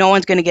 No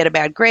one's going to get a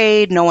bad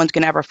grade. No one's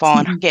going to ever fall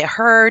and get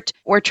hurt.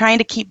 We're trying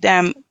to keep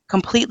them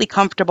completely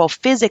comfortable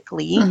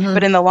physically,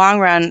 but in the long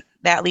run,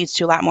 that leads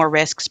to a lot more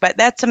risks. But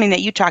that's something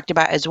that you talked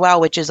about as well,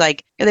 which is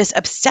like this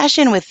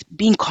obsession with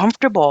being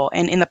comfortable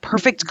and in the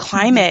perfect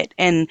climate,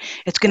 and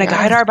it's going to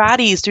guide our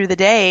bodies through the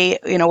day.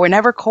 We're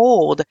never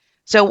cold.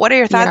 So what are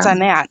your thoughts on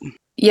that?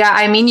 Yeah,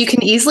 I mean, you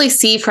can easily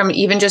see from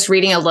even just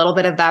reading a little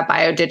bit of that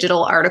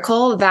biodigital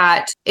article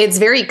that it's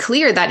very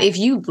clear that if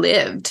you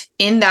lived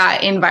in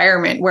that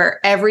environment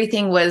where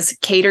everything was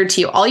catered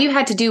to you, all you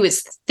had to do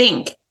is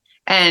think.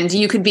 And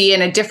you could be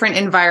in a different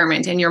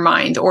environment in your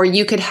mind, or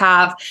you could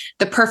have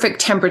the perfect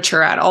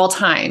temperature at all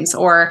times,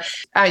 or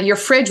your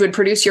fridge would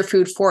produce your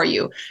food for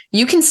you.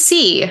 You can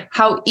see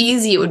how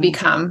easy it would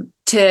become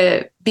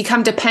to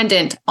become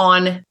dependent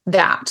on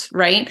that,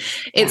 right?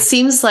 It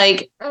seems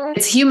like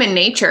it's human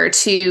nature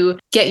to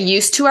get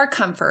used to our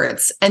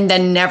comforts and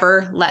then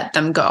never let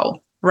them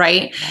go.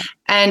 Right.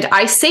 And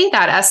I say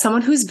that as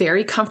someone who's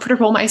very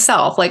comfortable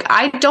myself. Like,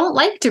 I don't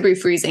like to be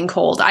freezing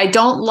cold. I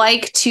don't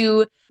like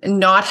to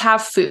not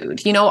have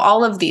food,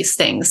 all of these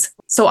things.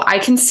 So I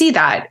can see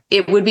that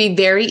it would be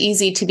very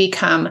easy to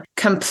become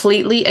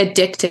completely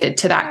addicted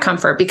to that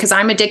comfort, because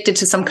I'm addicted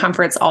to some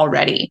comforts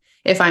already,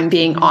 if I'm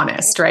being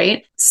honest,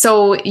 right?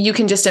 So you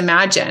can just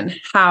imagine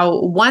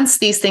how once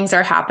these things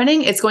are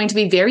happening, it's going to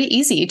be very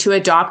easy to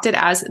adopt it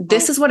as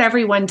this is what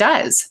everyone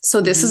does. So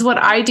this is what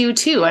I do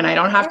too. And I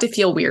don't have to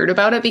feel weird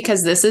about it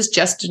because this is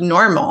just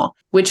normal,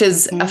 which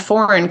is a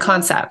foreign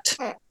concept.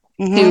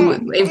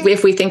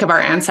 If we think of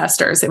our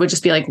ancestors, it would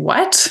just be like,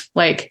 what?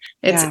 Like,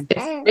 it's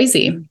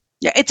crazy.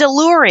 Yeah, it's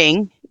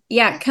alluring.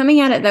 Yeah,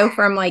 coming at it though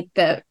from like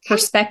the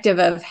perspective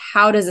of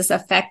how does this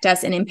affect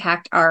us and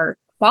impact our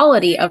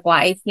quality of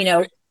life?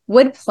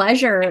 Would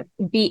pleasure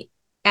be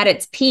at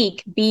its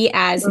peak be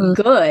as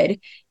good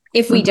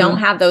if we don't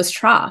have those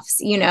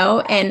troughs,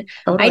 And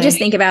I just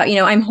think about,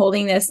 I'm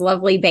holding this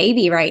lovely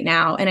baby right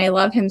now and I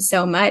love him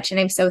so much and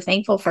I'm so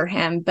thankful for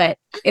him. But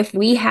if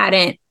we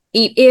hadn't,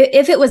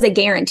 if it was a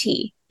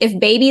guarantee, if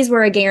babies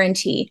were a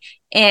guarantee,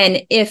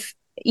 and if,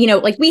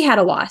 like we had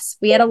a loss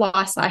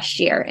last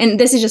year. And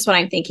this is just what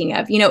I'm thinking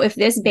of, if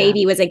this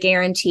baby was a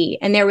guarantee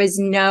and there was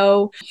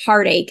no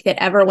heartache that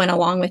ever went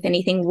along with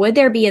anything, would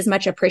there be as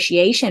much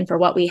appreciation for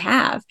what we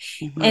have?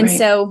 And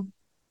so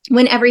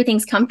when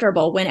everything's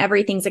comfortable, when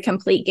everything's a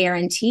complete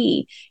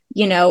guarantee,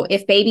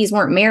 if babies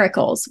weren't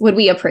miracles, would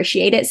we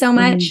appreciate it so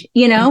much,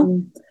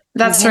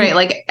 That's right.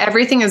 Like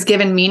everything is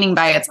given meaning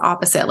by its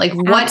opposite. Like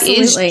what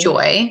is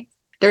joy?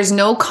 There's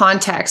no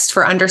context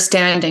for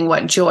understanding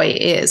what joy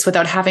is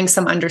without having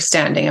some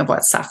understanding of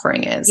what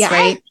suffering is,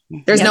 right?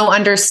 There's no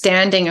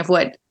understanding of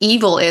what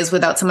evil is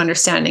without some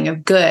understanding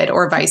of good,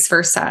 or vice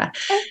versa.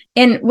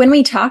 And when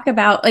we talk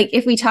about, like,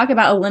 if we talk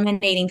about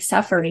eliminating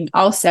suffering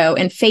also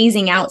and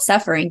phasing out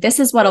suffering, this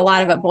is what a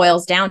lot of it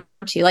boils down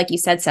to. Like you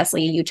said,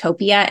 Cecily,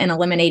 utopia and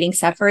eliminating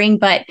suffering.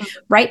 But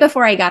right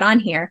before I got on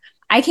here,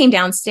 I came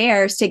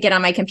downstairs to get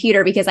on my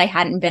computer because I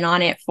hadn't been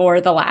on it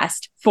for the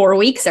last 4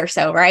 weeks or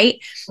so, right?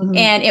 Mm-hmm.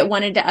 And it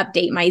wanted to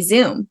update my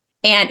Zoom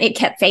and it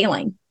kept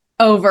failing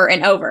over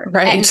and over.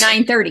 Right. At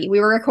 9:30, we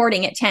were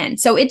recording at 10.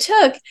 So it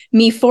took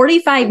me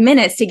 45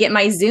 minutes to get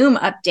my Zoom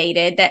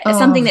updated.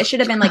 Something that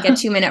should have been like a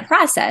 2-minute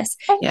process.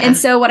 Yeah. And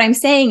so what I'm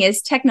saying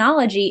is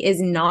technology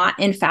is not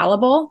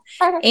infallible,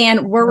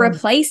 and we're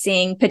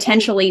replacing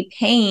potentially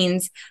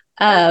pains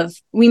of,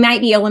 we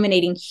might be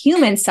eliminating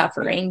human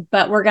suffering,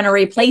 but we're going to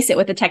replace it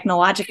with a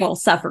technological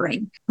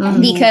suffering,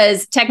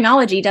 because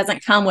technology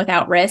doesn't come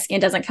without risk and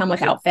doesn't come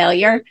without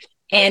failure.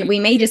 And we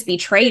may just be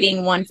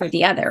trading one for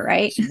the other,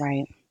 right?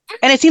 Right.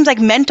 And it seems like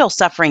mental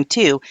suffering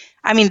too.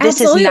 I mean, this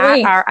Absolutely. Is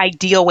not our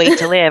ideal way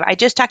to live. I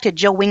just talked to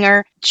Jill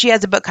Winger. She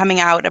has a book coming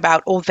out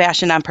about old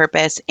fashioned on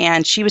purpose.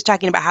 And she was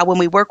talking about how when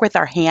we work with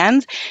our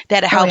hands,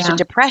 that it helps with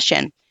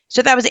depression.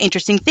 So that was an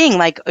interesting thing,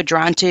 like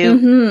drawn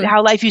to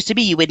how life used to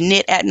be. You would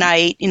knit at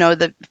night,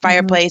 the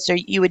fireplace, or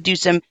you would do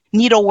some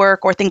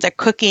needlework or things like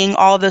cooking,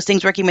 all of those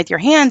things working with your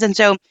hands. And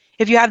so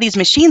if you have these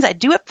machines that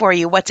do it for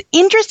you, what's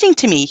interesting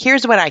to me,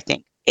 here's what I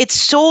think. It's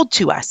sold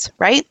to us,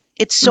 right?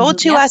 It's sold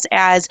to us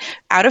as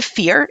out of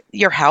fear,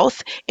 your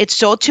health. It's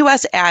sold to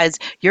us as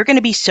you're going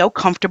to be so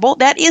comfortable.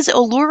 That is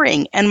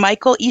alluring. And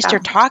Michael Easter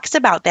talks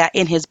about that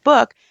in his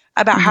book,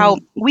 about how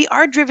we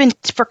are driven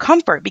for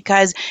comfort,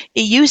 because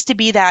it used to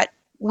be that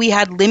we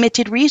had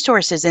limited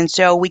resources. And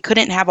so we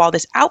couldn't have all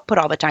this output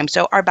all the time.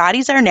 So our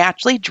bodies are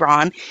naturally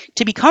drawn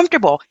to be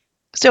comfortable.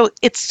 So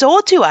it's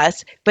sold to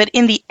us. But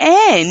in the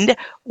end,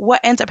 what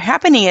ends up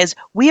happening is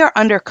we are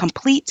under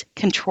complete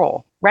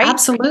control. Right?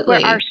 Absolutely.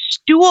 Where our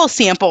stool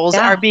samples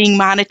are being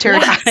monitored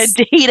on a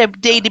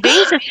day-to-day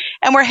basis,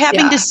 and we're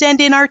having to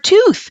send in our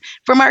tooth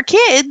from our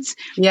kids.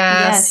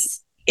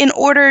 Yes. In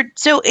order,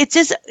 so it's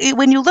just,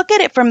 when you look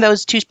at it from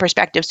those two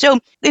perspectives. So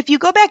if you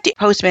go back to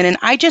Postman, and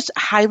I just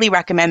highly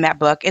recommend that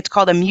book. It's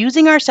called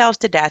Amusing Ourselves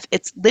to Death.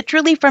 It's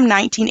literally from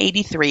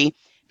 1983,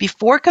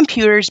 before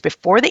computers,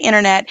 before the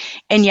internet,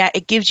 and yet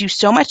it gives you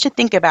so much to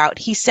think about.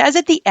 He says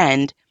at the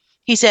end,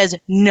 he says,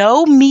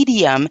 no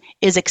medium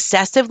is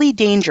excessively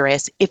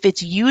dangerous if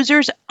its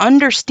users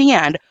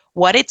understand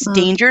what its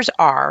dangers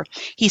are.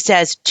 He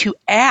says, to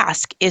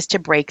ask is to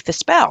break the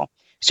spell.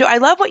 So I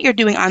love what you're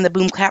doing on the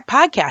Boom Clap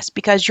podcast,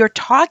 because you're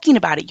talking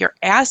about it. You're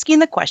asking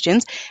the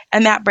questions,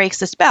 and that breaks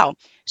the spell.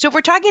 So if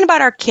we're talking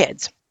about our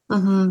kids,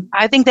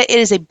 I think that it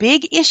is a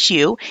big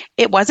issue.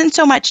 It wasn't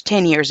so much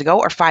 10 years ago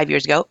or 5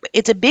 years ago.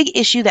 It's a big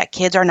issue that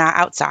kids are not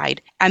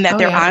outside, and that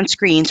they're on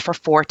screens for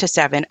 4 to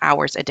 7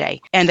 hours a day.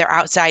 And they're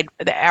outside,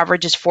 the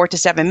average is 4 to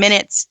 7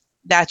 minutes.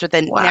 That's what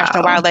the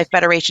National Wildlife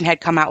Federation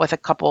had come out with a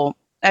couple,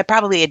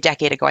 probably a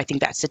decade ago, I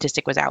think that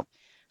statistic was out.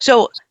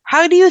 So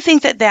how do you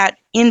think that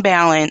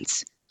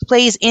imbalance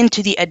plays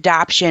into the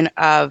adoption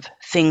of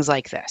things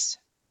like this?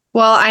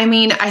 Well, I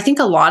mean, I think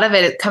a lot of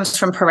it comes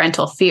from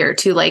parental fear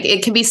too. Like,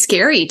 it can be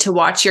scary to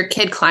watch your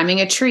kid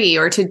climbing a tree,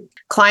 or to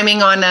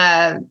climbing on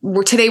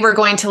today we're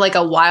going to like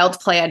a wild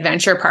play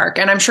adventure park.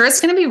 And I'm sure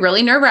it's going to be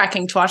really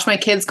nerve-wracking to watch my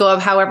kids go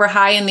up however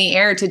high in the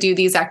air to do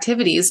these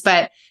activities.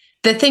 But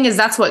the thing is,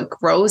 that's what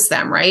grows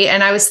them, right?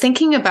 And I was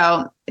thinking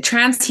about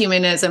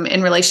transhumanism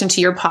in relation to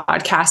your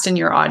podcast and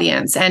your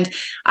audience. And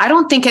I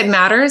don't think it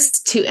matters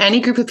to any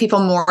group of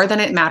people more than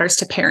it matters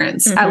to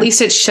parents. At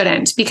least it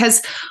shouldn't,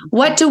 because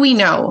what do we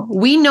know?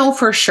 We know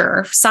for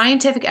sure,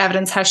 scientific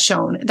evidence has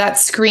shown that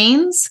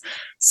screens,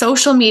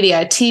 social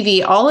media,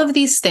 TV, all of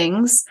these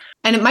things,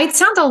 and it might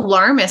sound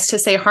alarmist to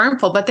say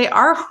harmful, but they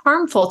are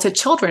harmful to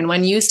children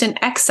when used in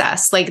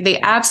excess. Like, they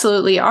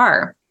absolutely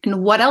are.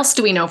 And what else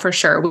do we know for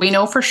sure? We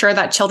know for sure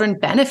that children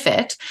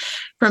benefit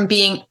from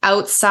being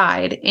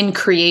outside in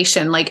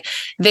creation. Like,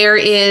 there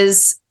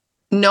is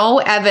no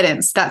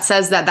evidence that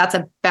says that that's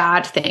a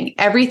bad thing.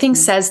 Everything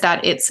says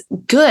that it's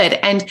good.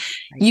 And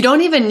you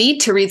don't even need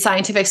to read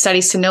scientific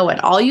studies to know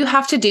it. All you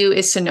have to do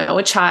is to know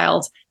a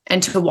child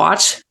and to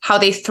watch how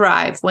they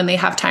thrive when they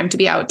have time to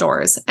be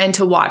outdoors, and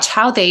to watch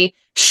how they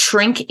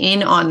shrink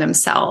in on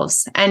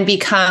themselves and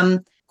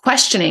become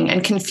questioning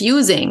and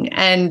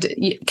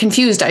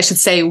confused, I should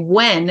say,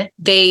 when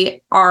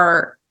they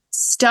are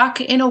stuck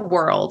in a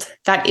world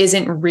that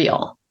isn't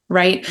real,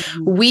 right?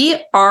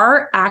 We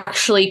are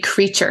actually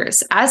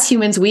creatures. As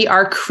humans, we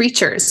are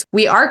creatures.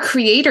 We are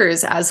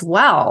creators as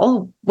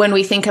well. When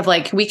we think of,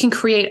 like, we can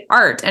create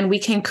art, and we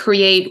can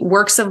create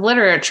works of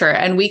literature,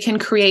 and we can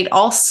create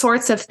all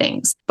sorts of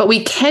things, but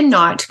we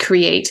cannot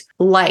create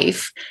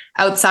life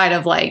outside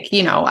of, like,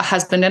 a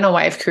husband and a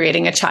wife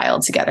creating a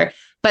child together.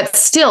 But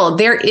still,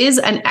 there is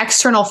an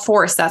external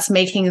force that's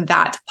making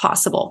that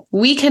possible.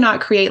 We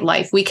cannot create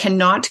life. We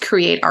cannot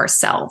create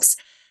ourselves,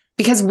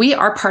 because we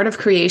are part of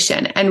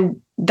creation. And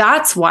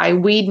that's why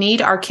we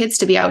need our kids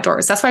to be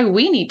outdoors. That's why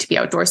we need to be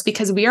outdoors,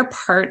 because we are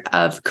part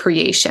of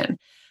creation.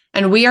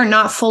 And we are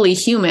not fully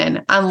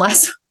human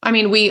unless,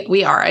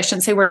 we are. I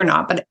shouldn't say we're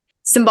not, but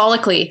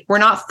symbolically, we're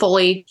not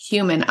fully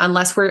human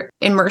unless we're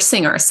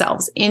immersing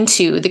ourselves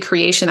into the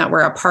creation that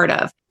we're a part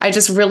of. I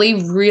just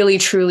really, really,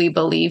 truly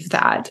believe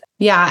that.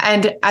 Yeah.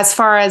 And as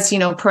far as,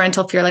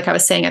 parental fear, like I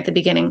was saying at the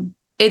beginning,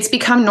 it's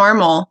become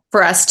normal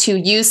for us to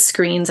use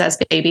screens as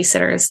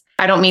babysitters.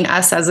 I don't mean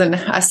us as in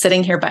us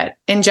sitting here, but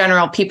in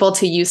general, people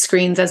to use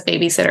screens as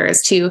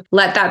babysitters, to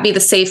let that be the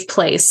safe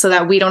place so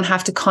that we don't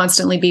have to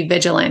constantly be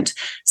vigilant.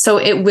 So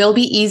it will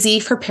be easy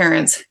for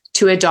parents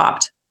to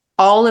adopt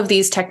all of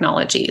these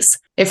technologies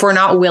if we're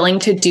not willing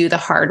to do the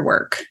hard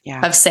work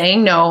of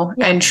saying no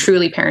and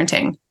truly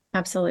parenting.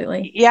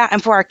 Absolutely. Yeah.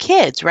 And for our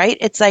kids, right?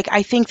 It's like,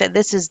 I think that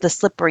this is the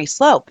slippery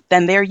slope.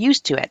 Then they're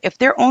used to it. If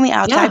they're only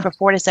outside for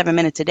 4 to 7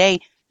 minutes a day,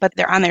 but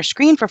they're on their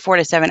screen for 4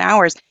 to 7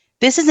 hours,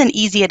 this is an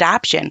easy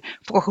adoption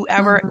for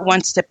whoever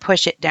wants to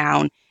push it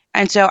down.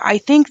 And so I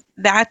think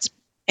that's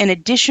an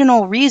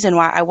additional reason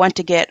why I want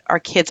to get our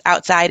kids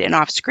outside and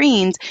off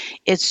screens,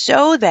 is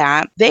so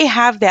that they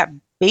have that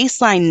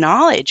baseline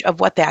knowledge of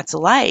what that's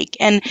like.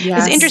 And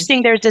it's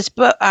interesting. There's this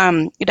book,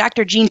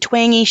 Dr. Jean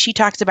Twenge, she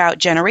talks about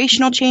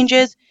generational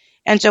changes.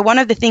 And so one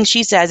of the things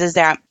she says is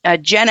that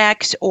Gen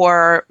X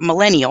or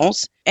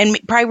millennials, and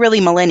probably really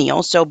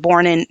millennials, so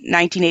born in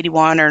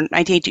 1981 or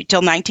 1982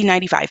 till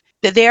 1995,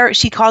 that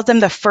she calls them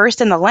the first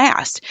and the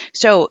last.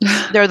 So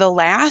they're the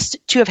last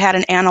to have had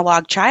an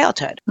analog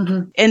childhood.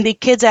 And the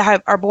kids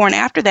that are born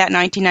after that,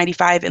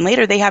 1995 and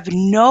later, they have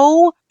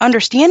no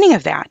understanding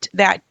of that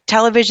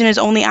television is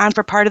only on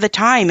for part of the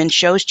time and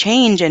shows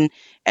change and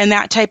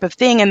that type of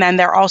thing. And then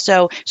they're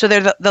also, so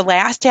they're the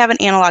last to have an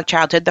analog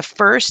childhood, the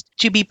first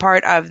to be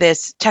part of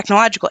this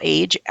technological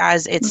age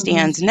as it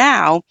stands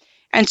now.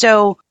 And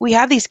so we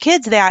have these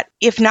kids that,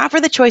 if not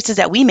for the choices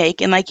that we make,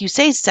 and like you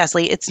say,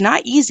 Cecily, it's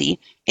not easy.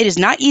 It is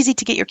not easy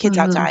to get your kids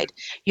outside.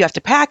 You have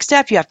to pack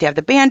stuff. You have to have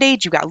the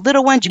Band-Aids. You've got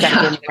little ones. You got to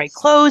get them the right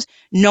clothes.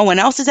 No one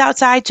else is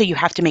outside. So you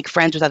have to make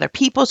friends with other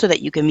people so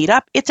that you can meet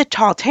up. It's a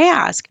tall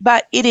task,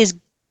 but it is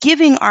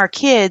giving our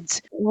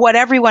kids what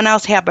everyone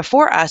else had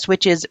before us,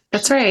 which is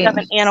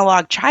an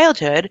analog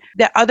childhood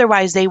that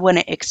otherwise they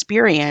wouldn't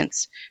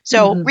experience.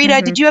 So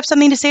Rita, did you have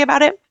something to say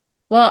about it?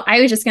 Well,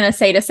 I was just going to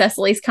say to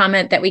Cecily's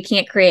comment that we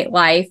can't create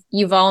life,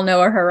 Yuval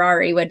Noah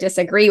Harari would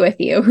disagree with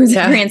you, who's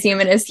a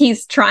transhumanist.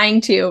 He's trying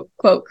to,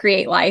 quote,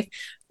 create life.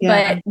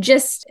 But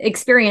just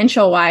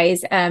experiential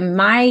wise,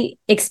 my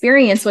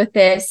experience with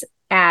this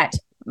at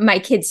my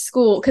kids'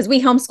 school, because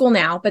we homeschool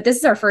now, but this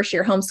is our first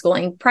year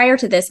homeschooling. Prior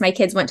to this, my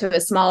kids went to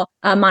a small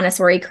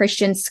Montessori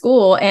Christian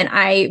school, and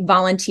I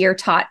volunteer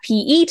taught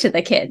PE to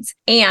the kids.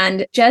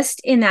 And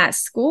just in that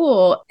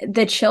school,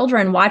 the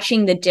children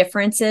watching the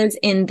differences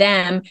in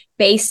them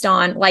based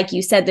on, like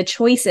you said, the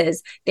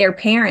choices their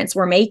parents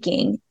were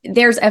making.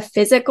 There's a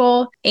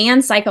physical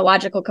and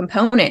psychological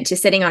component to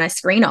sitting on a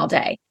screen all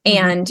day.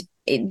 And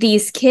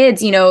these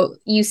kids,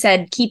 you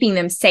said keeping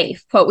them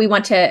safe, quote, we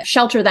want to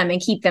shelter them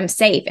and keep them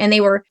safe. And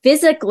they were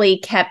physically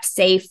kept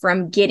safe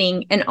from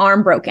getting an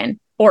arm broken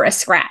or a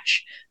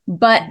scratch,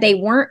 but they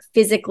weren't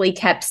physically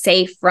kept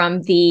safe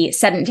from the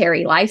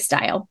sedentary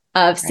lifestyle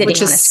of sitting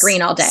on a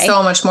screen all day.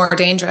 So much more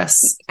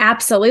dangerous.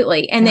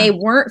 Absolutely. And they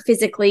weren't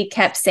physically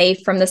kept safe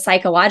from the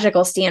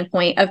psychological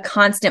standpoint of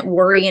constant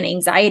worry and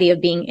anxiety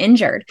of being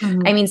injured.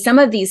 I mean, some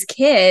of these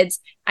kids,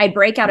 I'd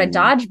break out a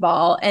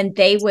dodgeball and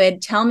they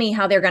would tell me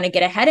how they're going to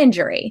get a head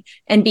injury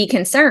and be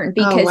concerned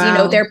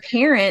because, their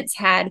parents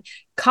had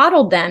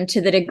coddled them to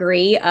the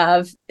degree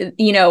of,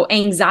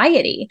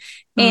 anxiety.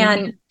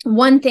 And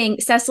one thing,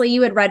 Cecily,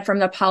 you had read from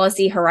the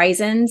Policy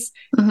Horizons,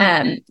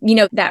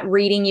 that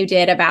reading you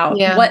did about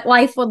what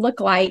life would look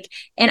like.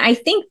 And I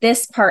think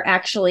this part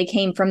actually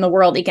came from the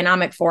World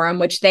Economic Forum,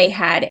 which they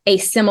had a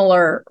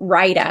similar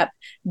write-up.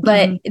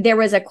 But there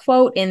was a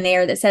quote in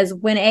there that says,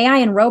 when AI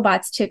and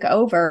robots took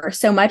over,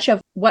 so much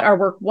of what our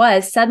work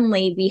was,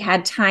 suddenly we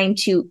had time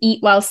to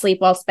eat well, sleep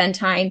well, spend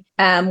time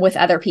with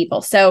other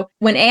people. So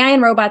when AI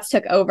and robots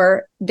took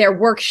over, their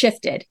work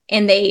shifted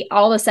and they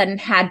all of a sudden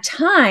had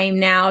time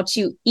now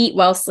to eat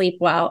well, sleep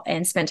well,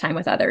 and spend time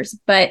with others.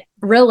 But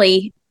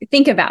really,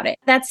 think about it.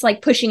 That's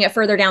like pushing it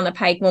further down the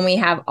pike when we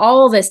have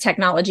all this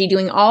technology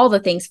doing all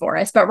the things for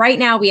us. But right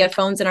now we have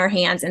phones in our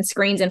hands and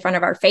screens in front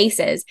of our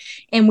faces,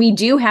 and we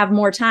do have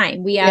more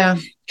time. We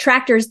have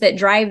tractors that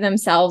drive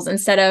themselves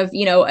instead of,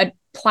 a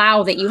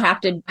plow that you have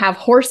to have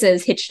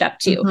horses hitched up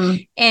to.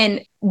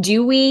 And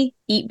do we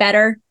eat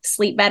better,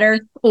 sleep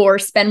better, or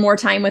spend more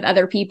time with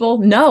other people?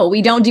 No,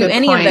 we don't do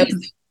any of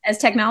those. As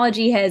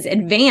technology has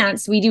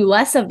advanced, we do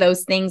less of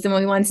those things than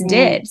we once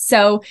did.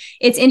 So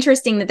it's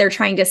interesting that they're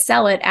trying to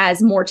sell it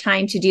as more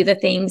time to do the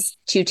things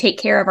to take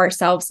care of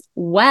ourselves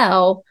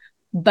well,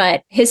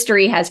 but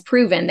history has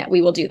proven that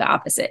we will do the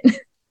opposite.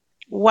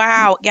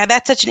 Wow. Yeah,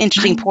 that's such an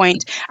interesting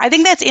point. I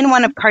think that's in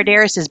one of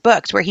Carderis's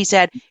books where he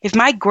said, if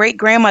my great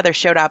grandmother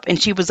showed up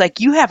and she was like,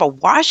 you have a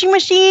washing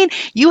machine,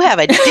 you have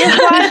a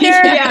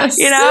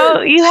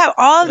dishwasher, you have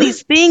all of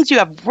these things, you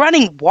have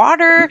running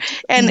water,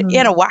 and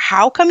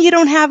how come you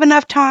don't have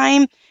enough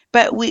time?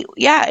 But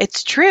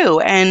it's true.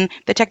 And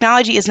the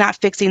technology is not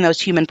fixing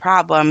those human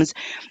problems.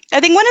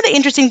 I think one of the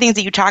interesting things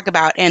that you talk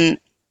about, and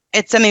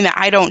it's something that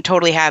I don't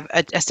totally have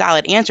a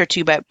solid answer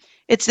to, but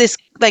it's this,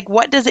 like,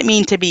 what does it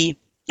mean to be,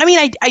 I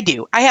mean, I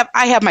do. I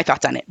have my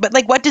thoughts on it, but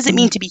like, what does it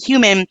mean to be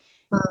human?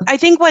 I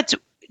think what's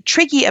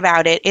tricky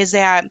about it is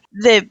that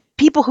the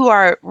people who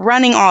are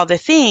running all the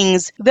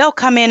things, they'll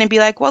come in and be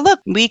like, well, look,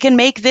 we can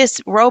make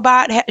this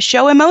robot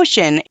show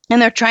emotion.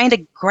 And they're trying to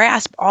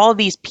grasp all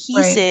these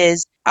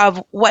pieces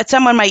of what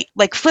someone might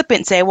like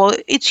flippant say, well,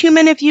 it's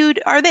human if you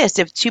are this,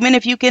 if it's human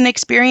if you can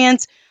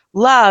experience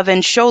love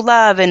and show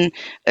love, and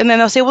then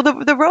they'll say, well,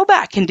 the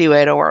robot can do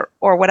it, or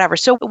whatever.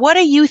 So what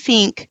do you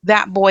think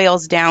that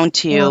boils down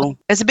to?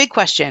 It's a big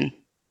question.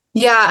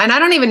 Yeah, and I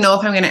don't even know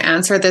if I'm going to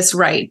answer this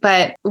right,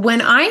 but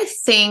when I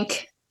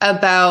think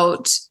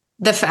about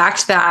the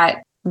fact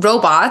that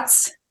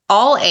robots,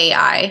 all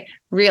AI,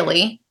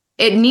 really,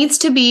 it needs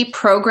to be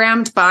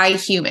programmed by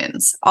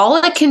humans. All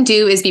it can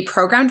do is be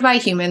programmed by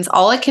humans.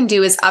 All it can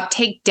do is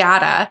uptake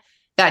data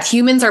that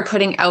humans are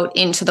putting out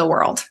into the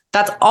world.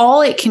 That's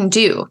all it can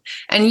do.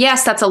 And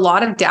yes, that's a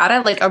lot of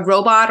data. Like a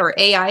robot or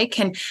AI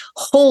can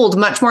hold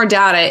much more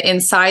data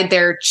inside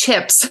their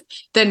chips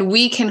than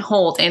we can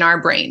hold in our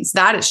brains.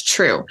 That is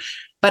true.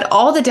 But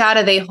all the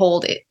data they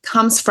hold, it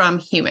comes from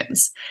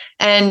humans.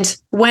 And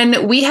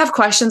when we have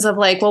questions of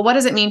like, well, what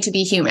does it mean to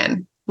be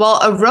human? Well,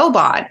 a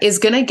robot is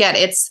going to get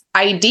its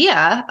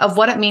idea of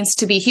what it means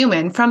to be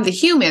human from the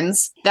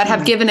humans that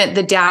have given it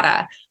the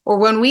data. Or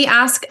when we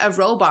ask a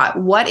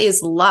robot, what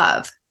is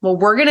love? Well,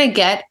 we're going to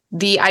get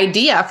the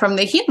idea from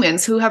the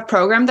humans who have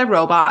programmed the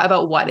robot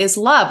about what is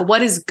love,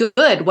 what is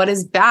good, what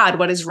is bad,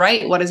 what is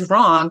right, what is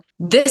wrong.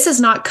 This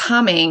is not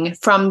coming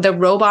from the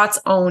robot's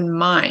own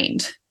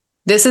mind.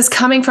 This is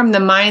coming from the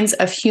minds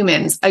of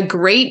humans, a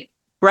great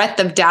breadth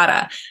of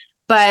data.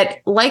 But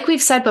like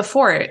we've said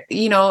before,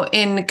 you know,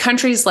 in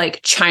countries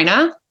like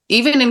China,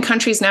 even in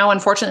countries now,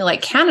 unfortunately,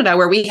 like Canada,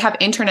 where we have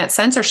internet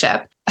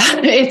censorship,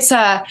 it's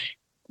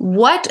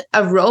what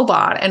a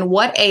robot and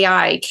what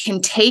AI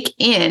can take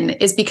in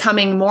is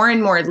becoming more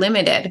and more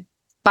limited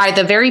by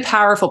the very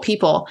powerful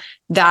people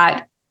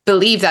that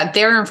believe that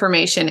their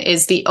information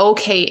is the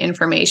okay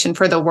information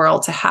for the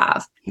world to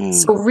have.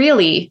 So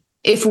really,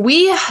 if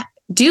we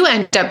do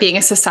end up being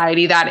a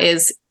society that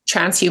is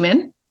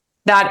transhuman,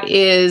 that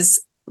is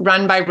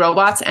run by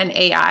robots and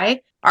AI,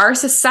 our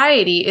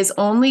society is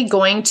only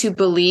going to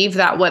believe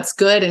that what's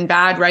good and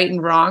bad, right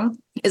and wrong,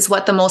 is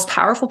what the most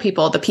powerful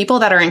people, the people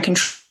that are in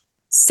control,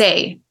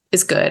 say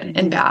is good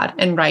and bad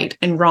and right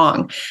and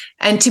wrong.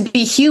 And to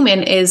be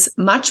human is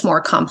much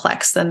more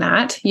complex than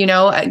that. You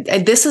know,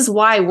 this is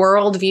why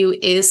worldview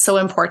is so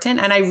important.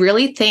 And I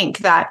really think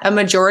that a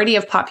majority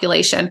of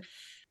population,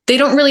 they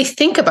don't really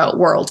think about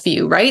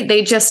worldview, right?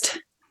 They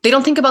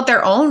don't think about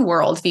their own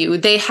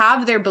worldview. They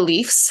have their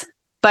beliefs,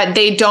 but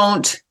they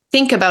don't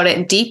think about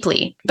it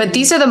deeply. But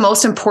these are the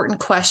most important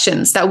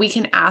questions that we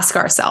can ask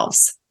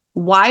ourselves.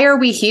 Why are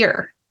we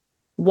here?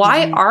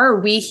 Why are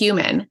we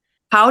human?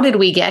 How did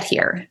we get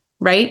here?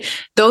 Right?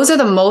 Those are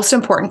the most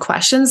important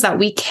questions that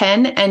we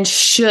can and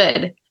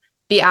should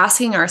be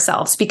asking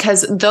ourselves,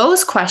 because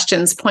those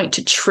questions point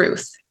to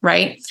truth,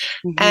 right?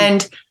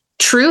 And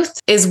truth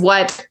is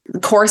what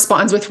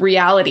corresponds with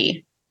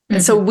reality.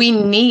 And so we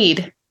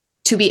need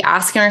to be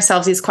asking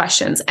ourselves these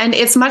questions. And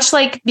it's much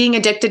like being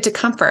addicted to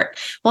comfort.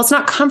 Well, it's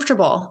not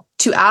comfortable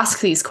to ask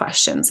these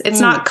questions. It's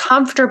not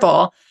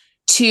comfortable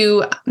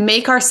to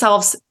make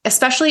ourselves,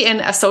 especially in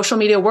a social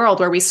media world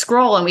where we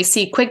scroll and we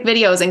see quick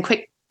videos and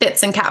quick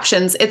bits and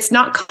captions, it's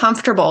not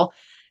comfortable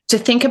to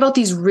think about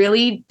these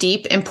really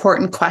deep,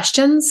 important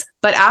questions.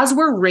 But as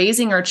we're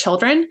raising our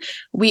children,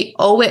 we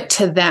owe it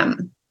to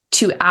them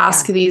to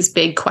ask these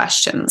big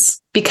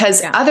questions,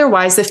 because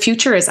otherwise the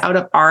future is out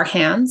of our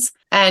hands.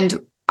 And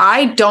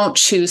I don't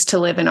choose to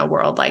live in a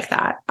world like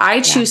that.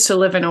 I choose to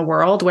live in a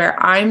world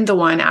where I'm the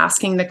one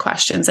asking the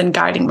questions and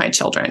guiding my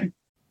children.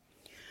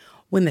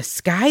 When the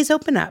skies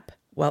open up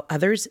while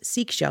others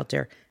seek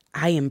shelter,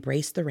 I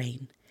embrace the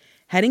rain.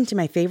 Heading to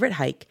my favorite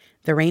hike,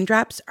 the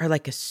raindrops are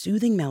like a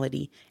soothing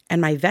melody,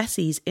 and my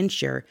Vessies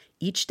ensure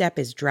each step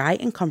is dry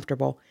and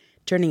comfortable,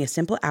 turning a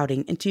simple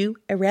outing into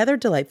a rather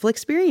delightful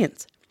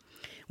experience.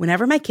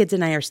 Whenever my kids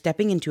and I are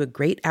stepping into a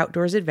great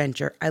outdoors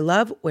adventure, I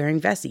love wearing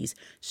Vessies,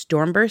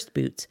 stormburst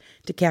boots,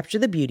 to capture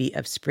the beauty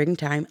of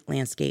springtime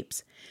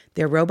landscapes.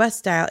 Their robust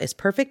style is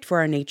perfect for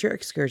our nature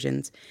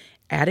excursions,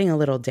 adding a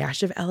little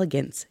dash of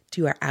elegance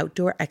to our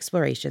outdoor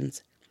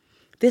explorations.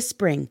 This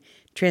spring,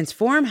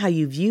 transform how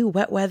you view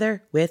wet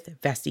weather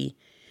with Vessi.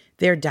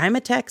 Their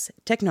Dymatex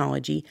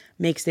technology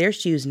makes their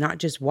shoes not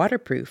just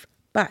waterproof,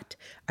 but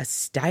a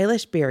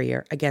stylish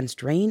barrier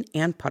against rain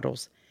and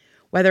puddles.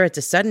 Whether it's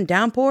a sudden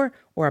downpour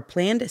or a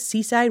planned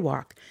seaside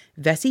walk,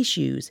 Vessi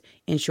shoes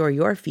ensure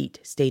your feet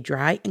stay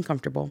dry and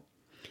comfortable.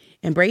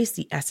 Embrace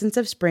the essence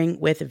of spring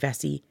with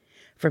Vessi.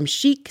 From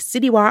chic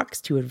city walks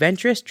to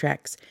adventurous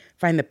treks,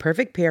 find the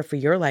perfect pair for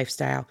your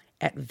lifestyle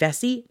at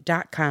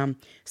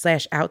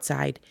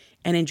vessi.com/outside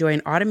and enjoy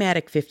an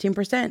automatic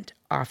 15%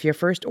 off your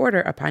first order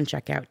upon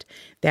checkout.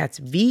 That's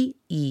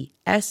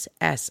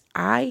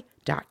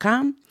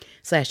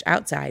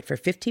VESSI.com/outside for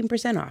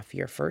 15% off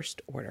your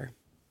first order.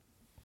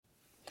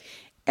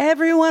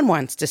 Everyone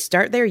wants to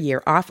start their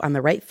year off on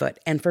the right foot,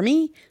 and for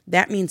me,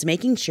 that means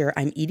making sure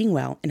I'm eating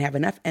well and have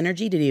enough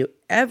energy to do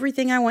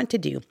everything I want to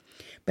do.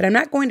 But I'm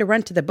not going to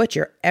run to the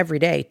butcher every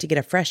day to get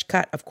a fresh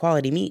cut of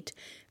quality meat.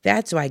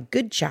 That's why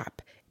Good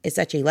Chop is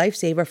such a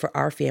lifesaver for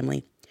our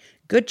family.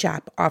 Good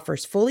Chop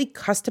offers fully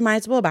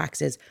customizable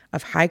boxes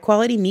of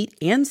high-quality meat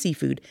and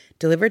seafood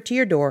delivered to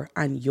your door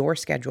on your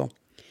schedule.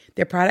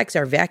 Their products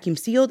are vacuum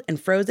sealed and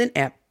frozen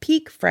at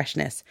peak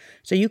freshness,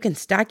 so you can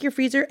stock your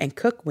freezer and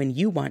cook when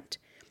you want.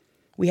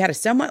 We had a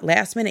somewhat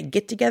last-minute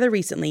get-together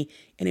recently,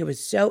 and it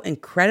was so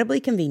incredibly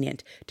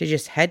convenient to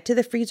just head to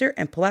the freezer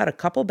and pull out a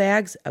couple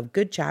bags of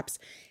Good Chop's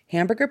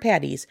hamburger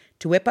patties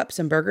to whip up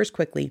some burgers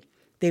quickly.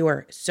 They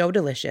were so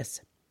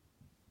delicious.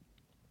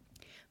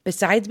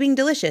 Besides being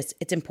delicious,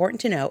 it's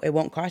important to know it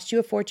won't cost you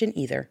a fortune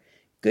either.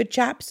 Good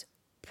Chop's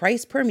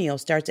price per meal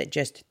starts at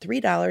just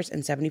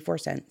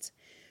 $3.74.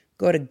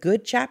 Go to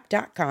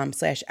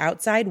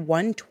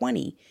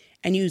goodchop.com/outside120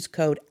 and use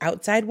code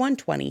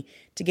outside120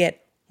 to get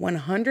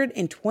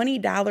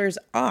 $120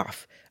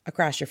 off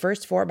across your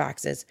first 4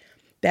 boxes.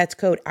 That's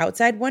code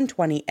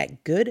outside120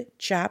 at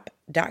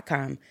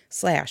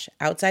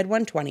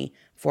goodchop.com/outside120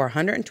 for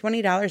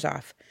 $120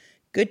 off.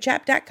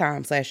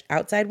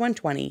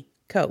 goodchop.com/outside120,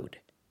 code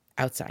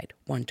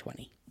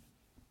outside120.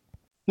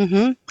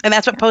 And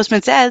that's what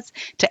Postman says.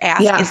 To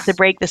ask is to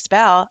break the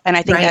spell. And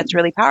I think that's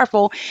really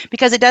powerful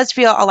because it does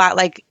feel a lot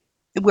like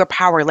we're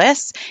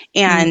powerless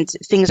and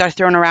things are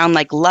thrown around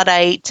like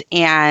Luddite.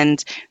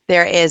 And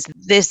there is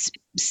this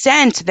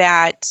sense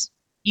that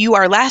you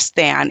are less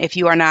than if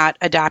you are not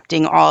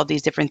adopting all of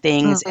these different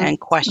things and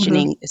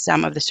questioning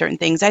some of the certain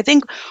things. I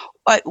think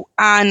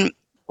on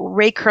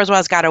Ray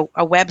Kurzweil's got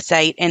a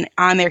website, and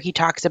on there he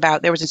talks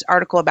about, there was this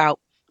article about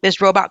this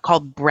robot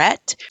called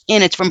Brett,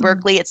 and it's from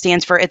Berkeley. It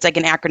stands for, it's like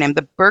an acronym,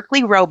 the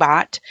Berkeley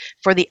Robot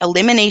for the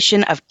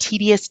Elimination of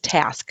Tedious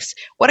Tasks.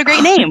 What a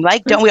great name.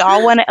 Like, don't we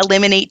all want to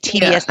eliminate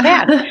tedious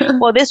tasks?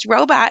 Well, this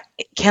robot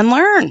can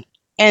learn.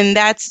 And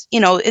that's,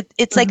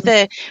 it's like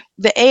the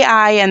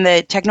AI and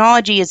the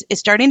technology is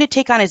starting to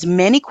take on as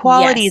many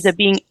qualities of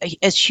being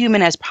as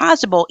human as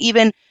possible.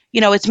 Even,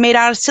 it's made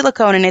out of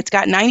silicone and it's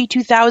got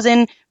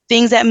 92,000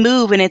 things that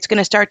move, and it's going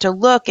to start to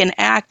look and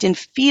act and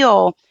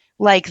feel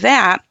like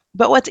that.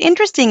 But what's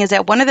interesting is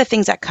that one of the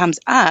things that comes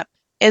up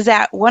is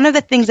that one of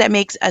the things that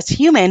makes us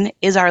human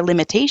is our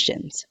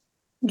limitations.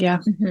 Yeah.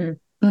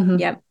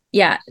 Yep.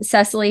 Yeah.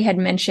 Cecily had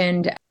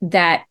mentioned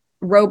that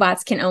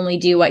robots can only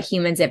do what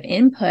humans have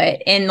input.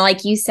 And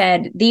like you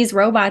said, these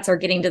robots are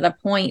getting to the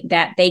point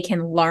that they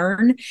can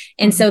learn.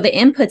 And so the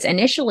inputs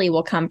initially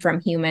will come from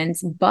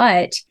humans,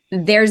 but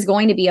there's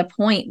going to be a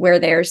point where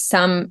there's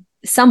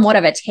somewhat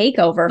of a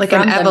takeover, like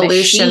from an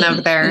evolution machine.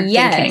 of their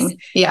thinking.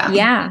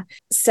 Yeah.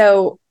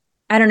 So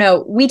I don't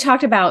know. We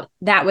talked about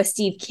that with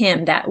Steve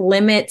Kim, that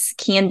limits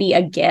can be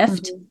a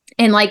gift.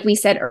 And like we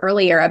said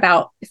earlier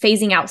about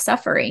phasing out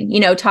suffering,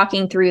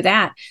 talking through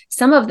that,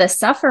 some of the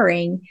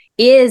suffering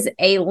is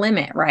a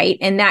limit, right?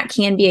 And that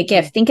can be a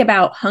gift. Think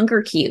about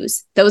hunger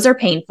cues. Those are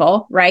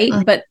painful, right?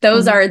 But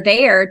those are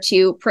there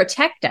to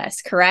protect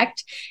us,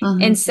 correct?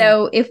 And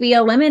so if we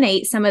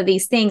eliminate some of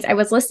these things, I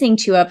was listening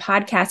to a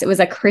podcast. It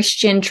was a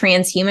Christian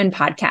transhuman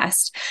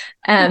podcast.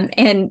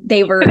 And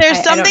they were...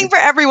 There's something for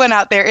everyone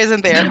out there,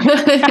 isn't there?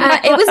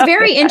 It was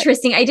very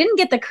interesting. I didn't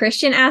get the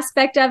Christian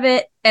aspect of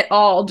it at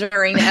all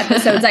during the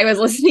episodes I was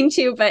listening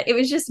to, but it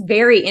was just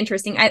very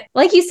interesting.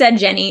 Like you said,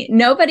 Jenny,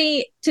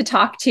 nobody to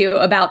talk to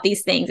about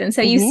these things. And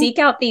so you seek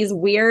out these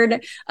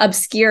weird,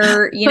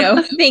 obscure,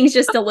 things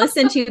just to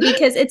listen to,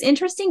 because it's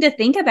interesting to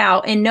think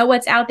about and know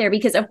what's out there.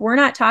 Because if we're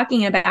not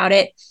talking about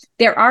it,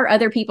 there are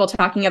other people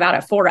talking about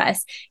it for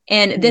us.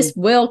 And this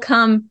will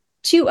come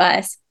to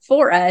us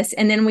for us.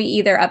 And then we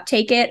either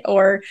uptake it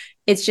or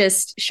it's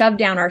just shoved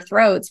down our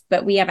throats,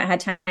 but we haven't had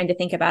time to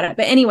think about it.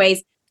 But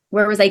anyways,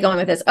 where was I going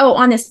with this? Oh,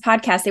 on this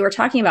podcast, they were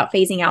talking about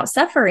phasing out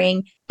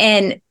suffering.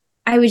 And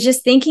I was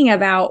just thinking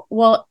about,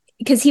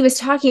 because he was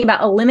talking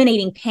about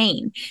eliminating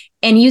pain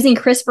and using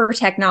CRISPR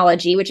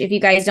technology, which if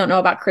you guys don't know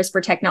about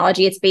CRISPR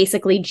technology, it's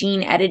basically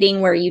gene editing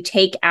where you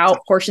take out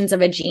portions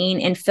of a gene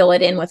and fill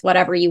it in with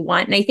whatever you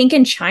want. And I think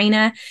in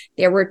China,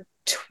 there were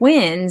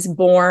twins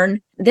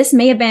born. This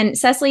may have been,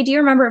 Cecily, do you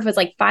remember if it was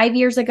like 5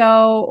 years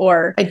ago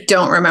or? I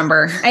don't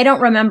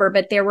remember,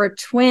 but there were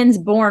twins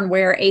born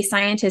where a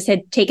scientist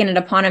had taken it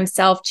upon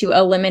himself to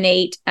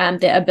eliminate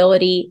the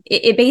ability.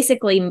 It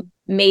basically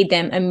made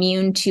them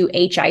immune to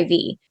HIV.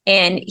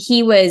 And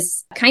he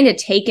was kind of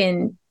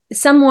taken,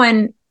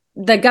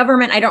 the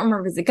government, I don't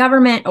remember if it was the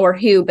government or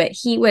who, but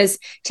he was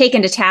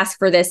taken to task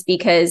for this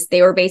because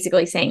they were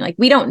basically saying, like,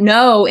 we don't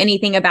know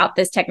anything about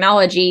this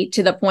technology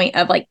to the point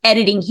of like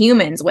editing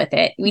humans with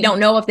it. We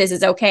don't know if this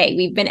is okay.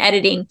 We've been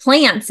editing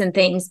plants and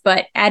things,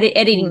 but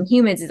editing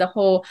humans is a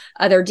whole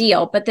other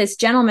deal. But this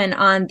gentleman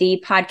on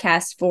the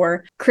podcast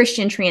for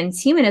Christian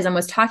transhumanism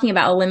was talking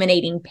about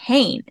eliminating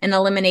pain and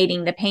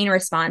eliminating the pain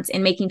response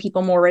and making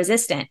people more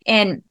resistant.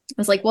 And I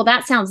was like, well,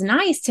 that sounds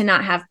nice to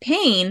not have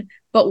pain,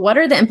 But what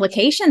are the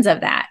implications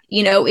of that?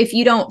 If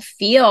you don't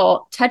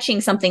feel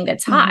touching something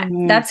that's hot,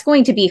 that's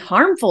going to be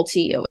harmful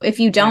to you. If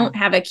you don't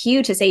have a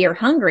cue to say you're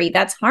hungry,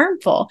 that's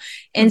harmful.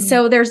 And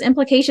so there's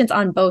implications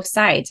on both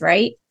sides,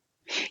 right?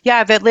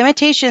 Yeah, the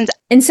limitations.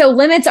 And so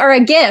limits are a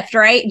gift,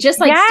 right? Just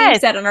like Steve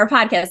said on our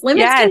podcast,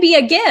 limits can be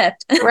a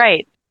gift.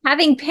 Right.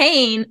 Having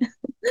pain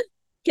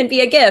can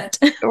be a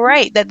gift.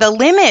 Right. That the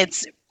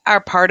limits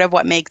are part of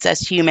what makes us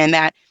human,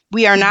 that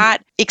we are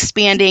not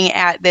expanding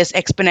at this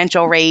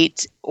exponential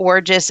rate, or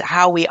just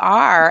how we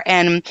are.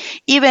 And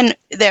even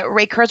that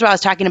Ray Kurzweil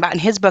was talking about in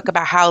his book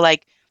about how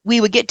like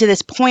we would get to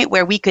this point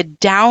where we could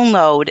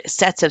download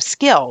sets of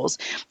skills.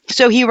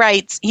 So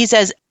he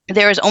says,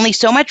 there is only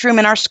so much room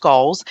in our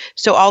skulls.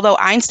 So although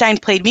Einstein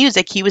played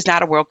music, he was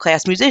not a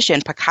world-class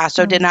musician.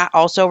 Picasso did not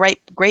also write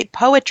great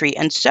poetry,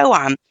 and so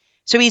on.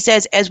 So he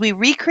says, as we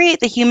recreate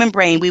the human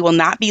brain, we will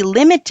not be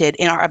limited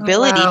in our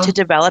ability to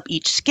develop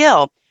each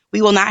skill.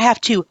 We will not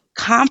have to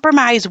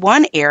compromise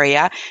one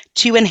area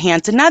to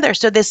enhance another.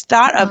 So this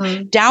thought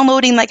of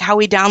downloading, like how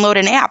we download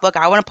an app. Look,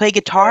 I want to play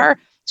guitar,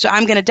 so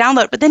I'm going to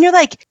download. But then you're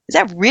like, is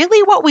that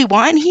really what we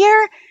want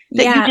here?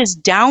 That you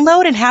just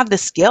download and have the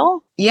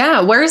skill?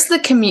 Yeah. Where's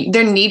their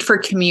need for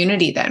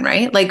community then,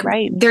 right? Like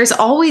there's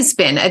always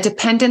been a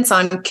dependence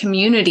on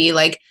community.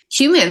 Like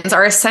humans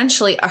are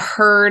essentially a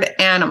herd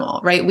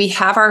animal, right? We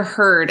have our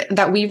herd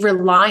that we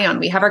rely on.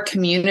 We have our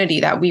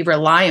community that we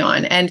rely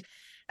on. And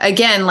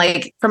again,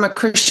 like from a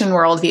Christian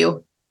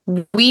worldview,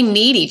 we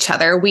need each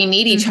other. We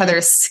need each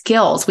other's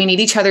skills. We need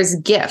each other's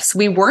gifts.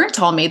 We weren't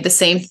all made the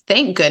same,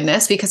 thank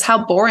goodness, because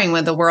how boring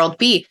would the world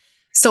be?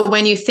 So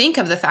when you think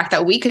of the fact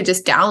that we could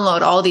just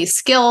download all these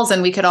skills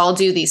and we could all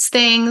do these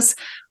things,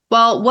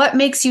 well, what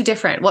makes you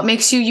different? What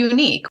makes you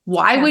unique?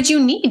 Why would you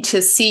need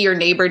to see your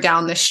neighbor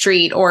down the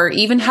street or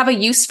even have a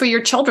use for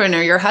your children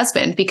or your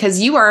husband?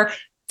 Because you are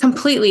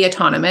completely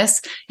autonomous.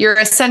 You're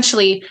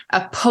essentially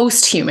a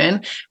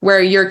post-human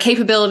where your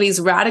capabilities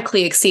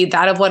radically exceed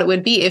that of what it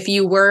would be if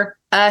you were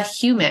a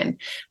human.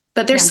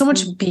 But there's so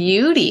much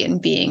beauty in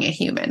being a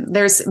human.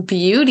 There's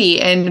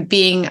beauty in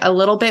being a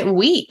little bit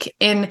weak,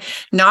 in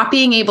not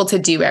being able to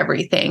do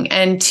everything,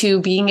 and to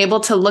being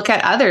able to look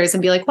at others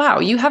and be like, wow,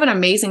 you have an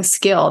amazing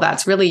skill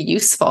that's really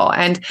useful.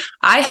 And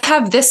I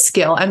have this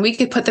skill, and we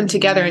could put them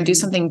together and do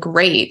something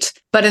great.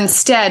 But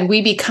instead,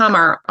 we become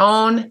our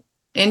own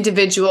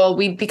individual.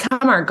 We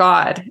become our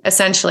God,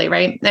 essentially,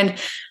 right? And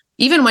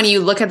even when you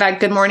look at that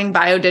Good Morning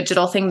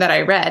Biodigital thing that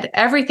I read,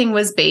 everything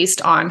was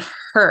based on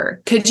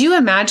her. Could you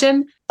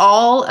imagine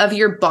all of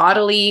your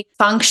bodily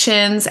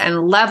functions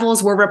and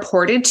levels were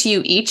reported to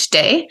you each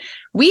day?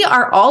 We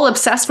are all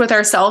obsessed with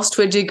ourselves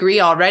to a degree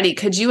already.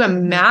 Could you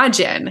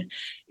imagine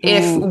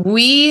if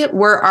we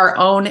were our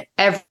own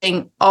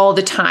everything all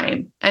the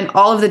time, and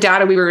all of the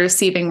data we were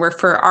receiving were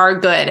for our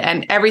good,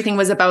 and everything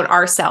was about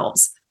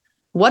ourselves?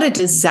 What a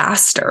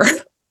disaster.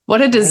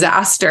 What a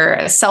disaster,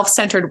 a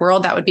self-centered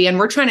world that would be. And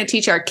we're trying to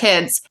teach our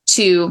kids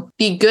to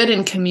be good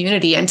in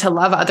community and to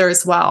love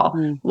others well.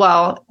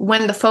 Well,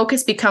 when the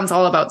focus becomes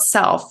all about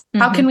self,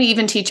 how can we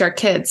even teach our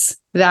kids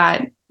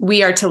that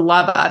we are to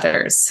love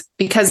others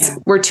because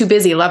we're too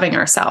busy loving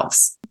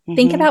ourselves?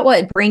 Think about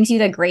what brings you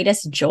the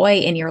greatest joy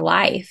in your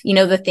life,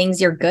 the things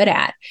you're good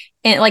at.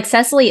 And like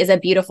Cecily is a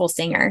beautiful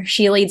singer.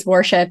 She leads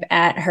worship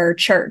at her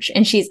church.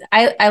 And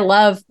I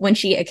love when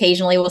she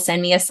occasionally will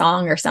send me a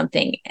song or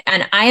something.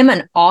 And I am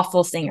an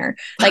awful singer.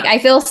 Like I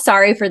feel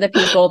sorry for the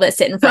people that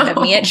sit in front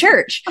of me at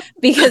church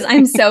because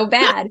I'm so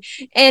bad.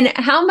 And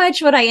how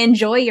much would I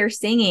enjoy your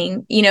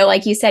singing?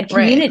 Like you said,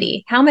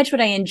 community. How much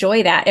would I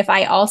enjoy that if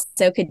I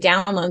also could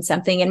download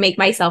something and make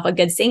myself a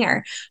good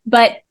singer?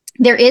 But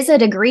there is a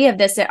degree of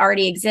this that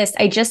already exists.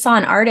 I just saw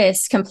an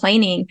artist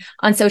complaining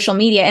on social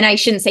media, and I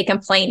shouldn't say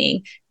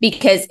complaining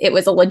because it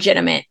was a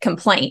legitimate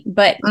complaint,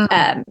 but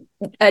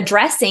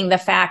addressing the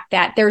fact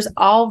that there's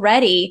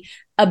already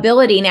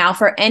ability now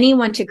for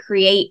anyone to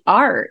create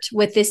art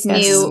with this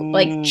new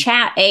like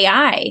chat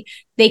AI.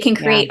 They can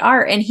create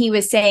art. And he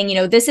was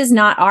saying, this is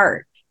not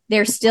art.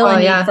 There's still a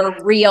need for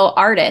real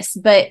artists,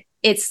 but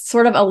it's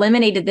sort of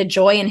eliminated the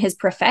joy in his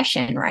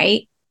profession,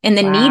 right? And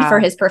the need for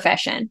his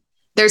profession.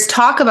 There's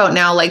talk about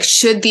now, like,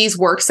 should these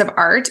works of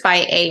art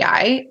by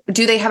AI,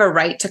 do they have a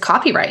right to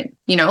copyright?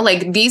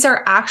 Like these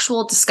are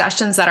actual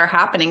discussions that are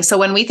happening. So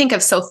when we think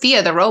of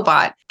Sophia, the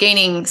robot,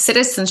 gaining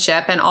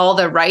citizenship and all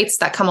the rights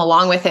that come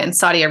along with it in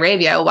Saudi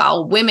Arabia,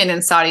 while women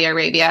in Saudi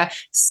Arabia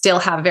still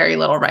have very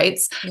little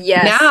rights.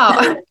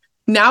 Yes.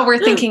 Now we're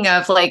thinking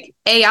of like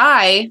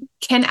AI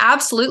can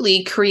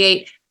absolutely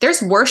create.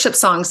 There's worship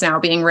songs now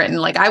being written.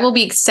 Like I will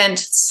be sent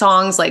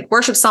songs like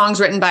worship songs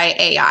written by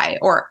AI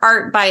or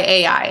art by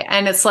AI.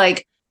 And it's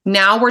like,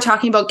 now we're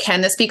talking about,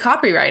 can this be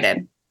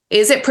copyrighted?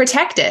 Is it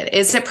protected?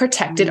 Is it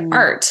protected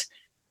art?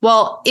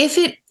 Well, if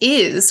it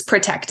is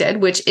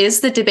protected, which is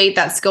the debate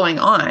that's going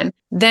on,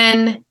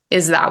 then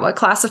is that what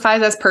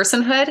classifies as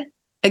personhood?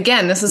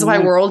 Again, this is why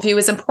worldview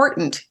is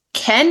important.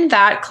 Can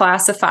that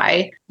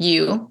classify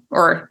you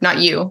or not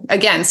you?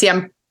 Again, see,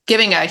 I'm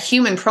giving a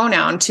human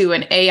pronoun to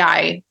an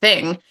AI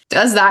thing.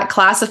 Does that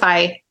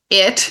classify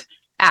it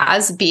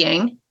as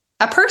being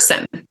a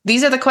person?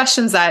 These are the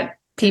questions that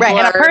people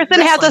right, and a person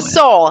has a with.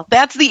 soul.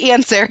 That's the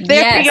answer.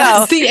 There we go.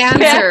 That's the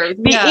answer.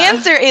 The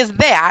answer is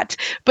that.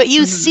 But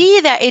you see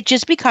that it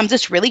just becomes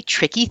this really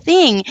tricky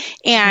thing.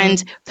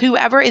 And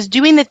whoever is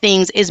doing the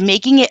things is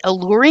making it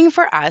alluring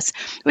for us,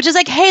 which is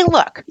like, hey,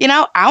 look,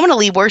 I want to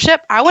lead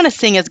worship. I want to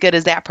sing as good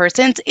as that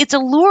person. It's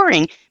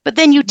alluring. But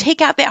then you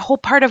take out that whole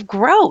part of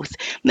growth.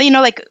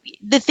 Like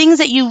the things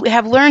that you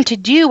have learned to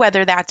do,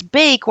 whether that's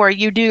bake or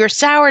you do your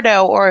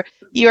sourdough or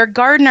you're a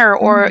gardener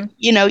or,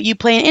 you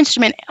play an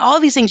instrument, all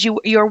these things,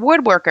 you're a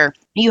woodworker.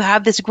 You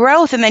have this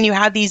growth, and then you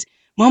have these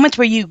moments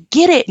where you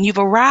get it and you've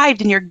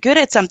arrived and you're good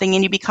at something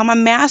and you become a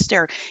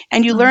master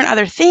and you learn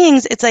other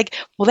things. It's like,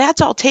 well,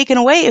 that's all taken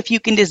away if you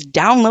can just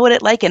download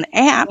it like an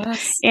app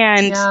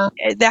and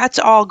that's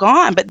all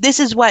gone. But this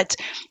is what's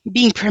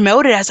being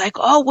promoted as like,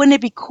 oh, wouldn't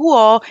it be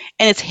cool?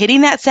 And it's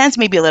hitting that sense,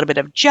 maybe a little bit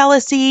of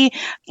jealousy,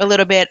 a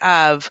little bit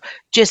of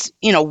just,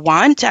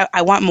 want.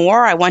 I want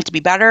more. I want to be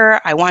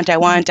better. I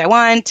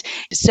want.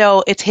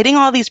 So it's hitting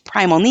all these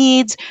primal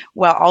needs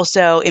while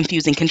also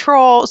infusing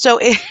control. So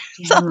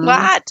it's a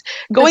lot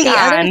going on. The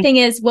other thing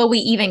is, will we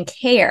even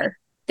care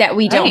that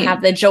we don't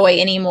have the joy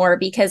anymore?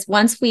 Because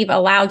once we've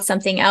allowed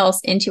something else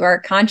into our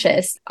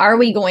conscious, are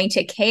we going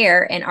to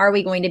care? And are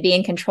we going to be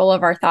in control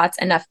of our thoughts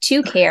enough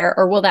to care?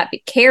 Or will that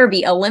care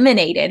be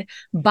eliminated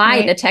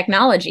by the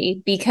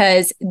technology?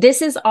 Because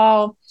this is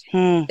all...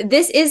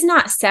 This is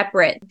not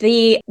separate.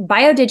 The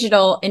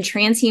biodigital and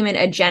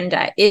transhuman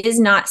agenda is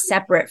not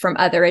separate from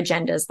other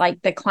agendas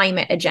like the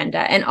climate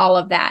agenda and all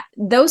of that.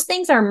 Those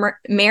things are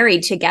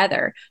married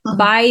together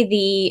by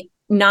the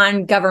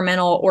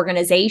non-governmental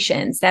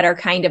organizations that are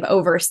kind of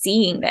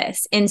overseeing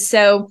this. And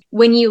so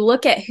when you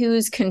look at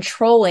who's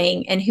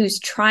controlling and who's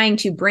trying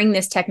to bring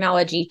this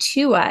technology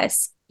to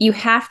us, you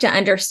have to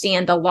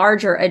understand the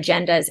larger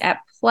agendas at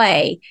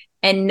play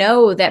and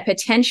know that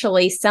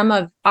potentially some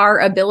of our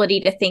ability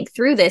to think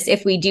through this,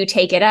 if we do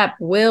take it up,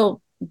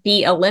 will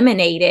be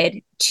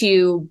eliminated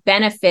to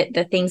benefit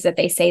the things that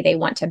they say they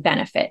want to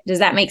benefit. Does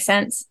that make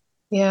sense?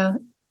 Yeah.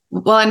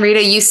 Well, and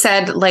Rita, you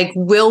said, like,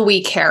 will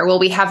we care? Will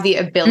we have the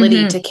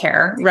ability to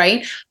care?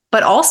 Right.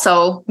 But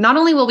also, not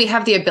only will we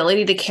have the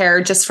ability to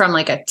care just from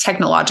like a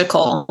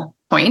technological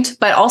point,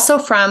 but also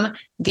from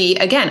the,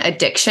 again,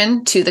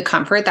 addiction to the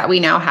comfort that we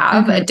now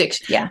have.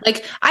 Addiction. Yeah.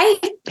 Like, I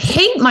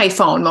hate my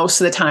phone most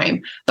of the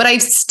time, but I'm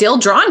still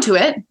drawn to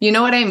it. You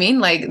know what I mean?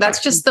 Like,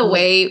 that's just the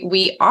way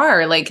we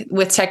are, like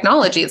with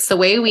technology, it's the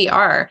way we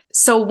are.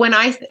 So when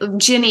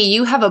Ginny,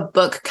 you have a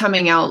book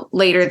coming out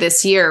later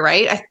this year,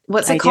 right?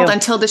 What's it called? Do.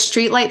 Until the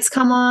Streetlights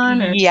Come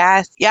On? Or?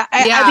 Yes. Yeah.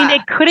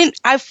 I mean,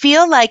 I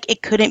feel like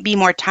it couldn't be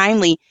more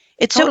timely.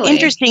 It's so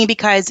interesting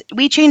because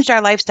we changed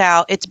our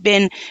lifestyle. It's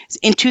been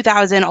in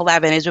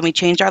 2011 is when we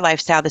changed our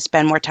lifestyle to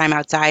spend more time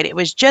outside. It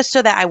was just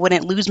so that I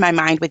wouldn't lose my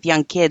mind with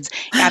young kids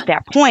at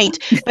that point.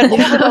 But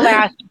over the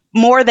last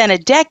more than a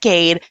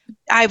decade,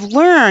 I've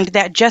learned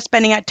that just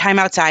spending time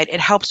outside, it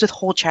helps with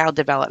whole child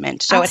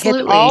development. So it hits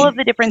all of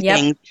the different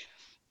things.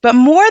 But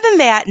more than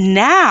that,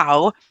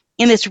 now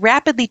in this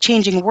rapidly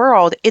changing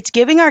world, it's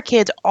giving our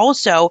kids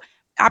also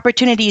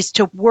opportunities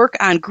to work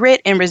on grit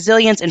and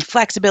resilience and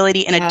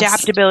flexibility and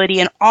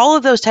adaptability and all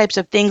of those types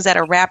of things that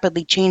a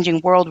rapidly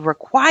changing world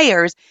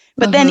requires.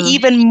 But then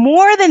even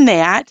more than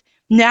that,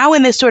 now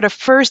in this sort of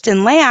first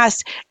and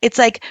last, it's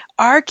like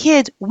our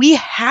kids, we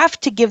have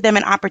to give them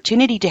an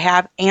opportunity to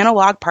have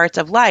analog parts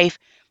of life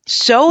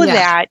so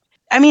that,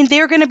 I mean,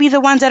 they're going to be the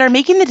ones that are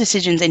making the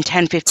decisions in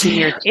 10, 15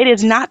 years. It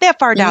is not that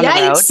far down the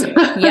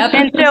road.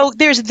 And so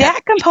there's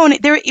that component.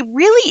 It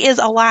really is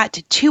a lot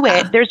to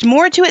it. There's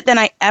more to it than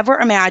I ever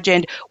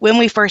imagined when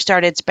we first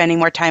started spending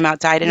more time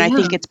outside. And I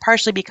think it's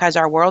partially because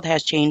our world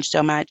has changed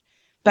so much.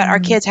 But our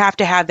kids have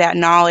to have that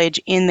knowledge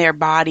in their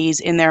bodies,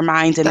 in their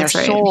minds, in their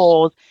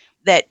souls,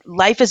 that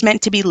life is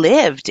meant to be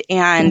lived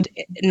and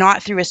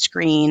not through a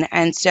screen.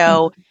 And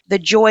so the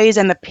joys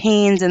and the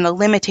pains and the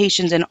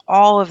limitations and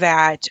all of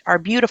that are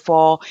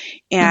beautiful.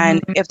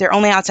 And if they're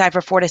only outside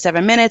for 4 to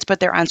 7 minutes, but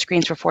they're on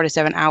screens for 4 to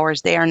 7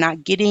 hours, they are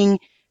not getting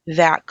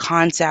that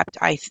concept.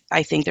 I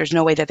think there's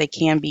no way that they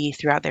can be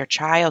throughout their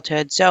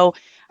childhood. So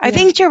I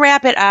think to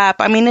wrap it up,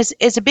 I mean,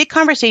 it's a big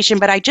conversation,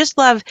 but I just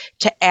love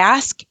to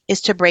ask is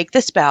to break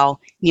the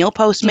spell. Neil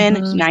Postman,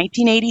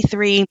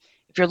 1983.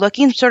 If you're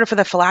looking sort of for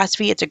the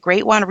philosophy, it's a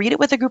great one. Read it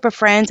with a group of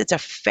friends. It's a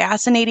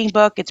fascinating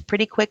book. It's a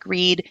pretty quick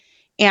read.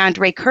 And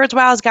Ray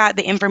Kurzweil's got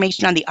the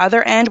information on the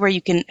other end where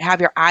you can have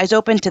your eyes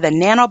open to the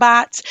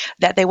nanobots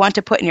that they want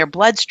to put in your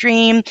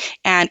bloodstream,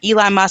 and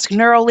Elon Musk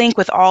Neuralink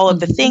with all of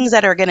the things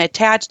that are going to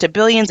attach to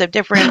billions of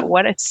different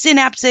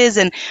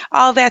synapses and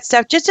all of that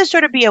stuff. Just to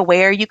sort of be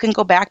aware, you can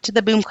go back to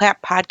the Boom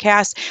Clap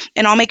podcast,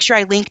 and I'll make sure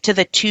I link to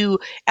the 2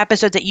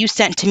 episodes that you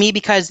sent to me,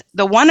 because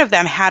the one of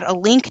them had a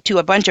link to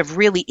a bunch of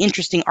really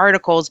interesting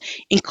articles,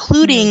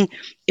 including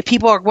if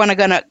people are going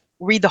to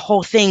read the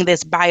whole thing,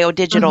 this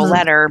biodigital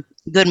letter,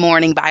 Good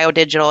Morning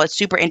Biodigital. It's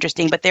super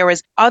interesting. But there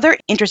was other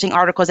interesting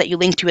articles that you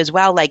linked to as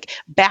well, like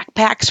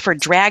backpacks for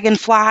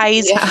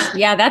dragonflies.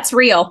 Yeah, that's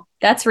real.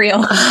 That's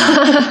real.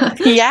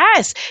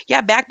 Yes.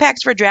 Yeah,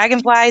 backpacks for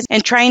dragonflies,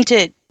 and trying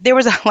to there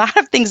was a lot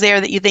of things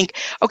there that you think,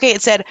 okay,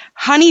 it said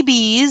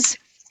honeybees.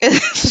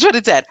 This is what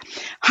it said.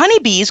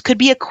 Honeybees could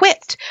be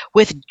equipped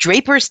with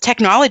Draper's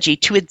technology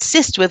to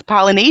assist with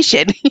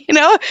pollination.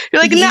 You're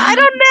like, no, I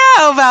don't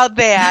know about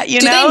that. Do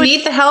they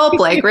need the help?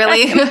 Like,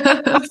 really?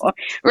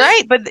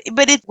 Right.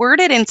 But it's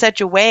worded in such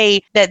a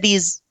way that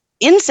these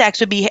insects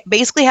would be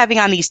basically having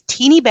on these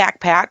teeny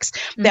backpacks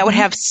that would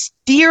have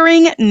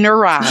steering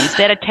neurons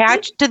that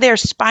attach to their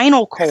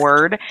spinal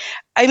cord.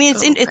 I mean,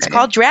 it's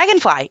called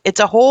Dragonfly. It's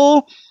a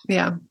whole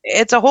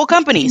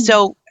company.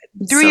 So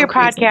through your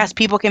podcast,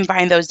 people can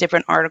find those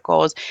different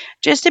articles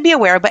just to be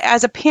aware. But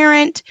as a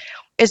parent,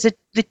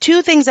 the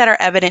two things that are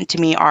evident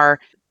to me are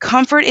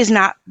comfort is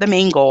not the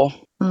main goal.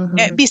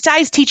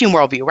 Besides teaching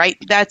worldview, right?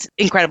 That's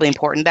incredibly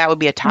important. That would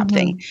be a top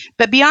thing.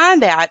 But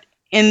beyond that,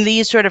 in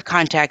these sort of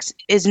contexts,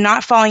 is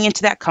not falling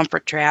into that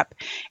comfort trap,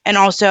 and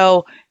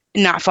also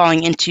not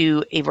falling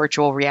into a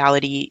virtual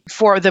reality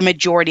for the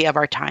majority of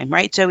our time,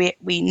 right? So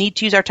we need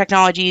to use our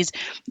technologies.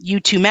 You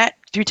two met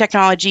through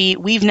technology.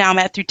 We've now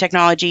met through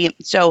technology.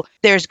 So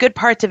there's good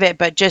parts of it,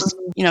 but just,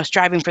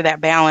 striving for that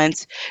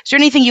balance. Is there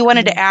anything you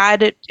wanted to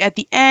add at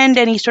the end?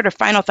 Any sort of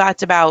final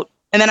thoughts about,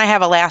 and then I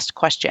have a last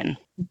question.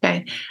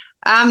 Okay.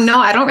 No,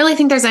 I don't really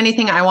think there's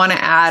anything I want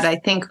to add. I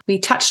think we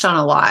touched on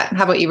a lot.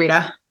 How about you,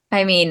 Rita?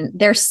 I mean,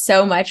 there's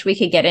so much we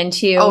could get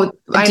into. Oh,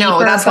 I know.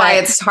 That's why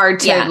it's hard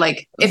to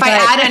if I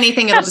add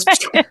anything, it'll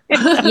just.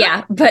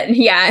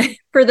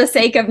 For the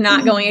sake of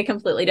not going a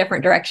completely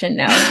different direction.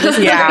 No, this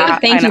is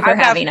great. Thank you for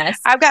having us.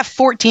 I've got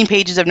 14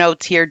 pages of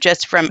notes here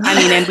just from,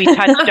 and we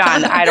touched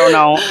on, I don't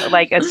know,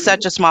 like it's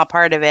such a small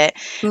part of it,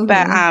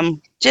 but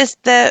just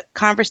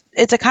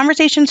it's a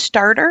conversation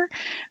starter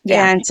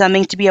and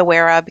something to be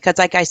aware of, because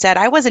like I said,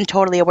 I wasn't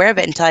totally aware of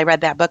it until I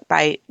read that book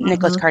by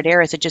Nicholas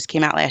Carderas. It just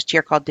came out last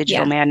year called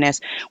Digital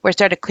Madness, where it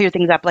started to clear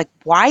things up. Like,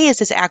 why is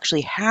this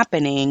actually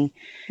happening?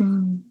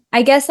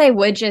 I guess I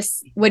would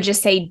just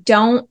say,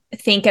 don't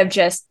think of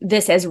just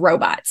this as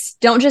robots.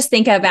 Don't just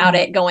think about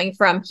it going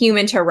from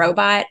human to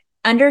robot.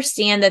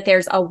 Understand that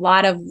there's a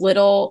lot of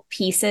little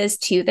pieces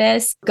to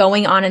this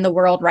going on in the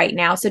world right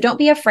now. So don't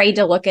be afraid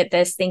to look at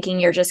this thinking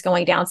you're just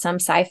going down some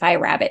sci-fi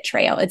rabbit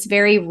trail. It's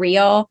very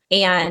real,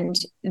 and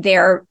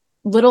there are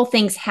little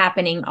things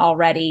happening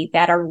already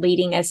that are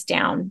leading us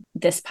down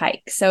this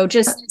pike. So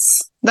just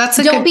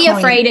don't be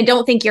afraid, and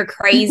don't think you're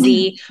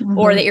crazy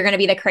or that you're going to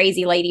be the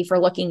crazy lady for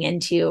looking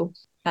into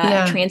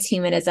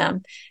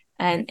transhumanism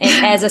and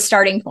as a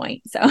starting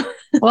point. So,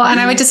 well, and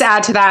I would just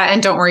add to that,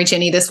 and don't worry,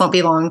 Ginny, this won't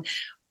be long.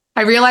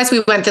 I realized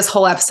we went this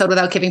whole episode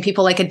without giving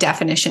people like a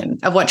definition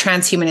of what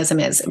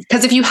transhumanism is.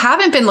 Because if you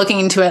haven't been looking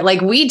into it like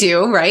we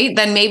do, right,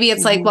 then maybe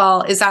it's like,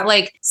 well, is that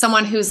like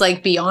someone who's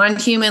like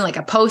beyond human, like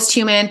a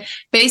post-human?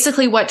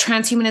 Basically, what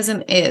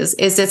transhumanism is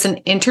it's an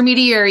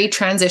intermediary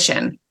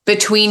transition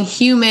between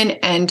human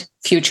and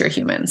future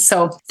humans.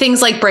 So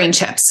things like brain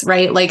chips,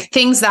 right? Like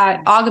things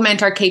that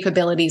augment our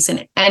capabilities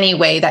in any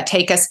way that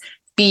take us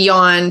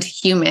beyond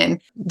human.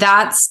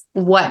 That's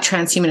what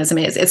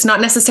transhumanism is. It's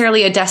not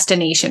necessarily a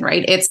destination,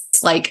 right? It's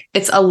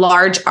a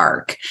large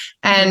arc.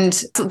 And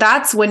so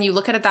that's when you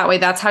look at it that way,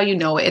 that's how you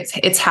know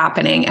it's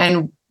happening.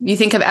 And you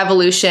think of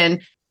evolution,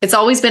 it's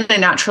always been a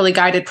naturally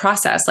guided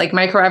process. Like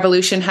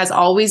microevolution has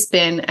always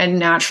been a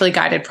naturally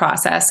guided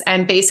process.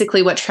 And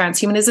basically what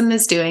transhumanism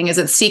is doing is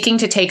it's seeking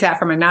to take that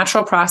from a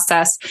natural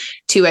process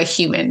to a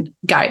human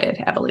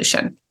guided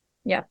evolution.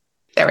 Yeah.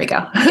 There we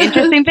go.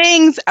 Interesting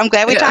things. I'm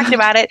glad we talked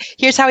about it.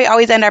 Here's how we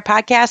always end our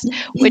podcast,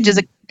 which is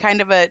a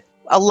kind of a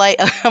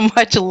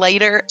much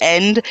lighter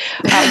end.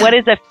 What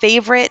is a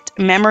favorite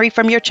memory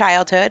from your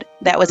childhood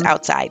that was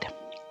outside?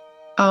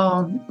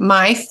 Oh,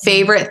 my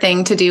favorite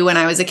thing to do when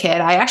I was a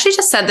kid. I actually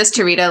just said this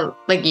to Rita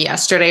like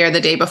yesterday or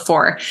the day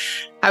before.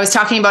 I was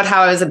talking about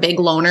how I was a big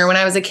loner when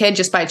I was a kid,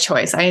 just by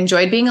choice. I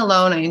enjoyed being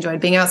alone. I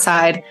enjoyed being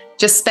outside,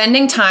 just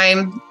spending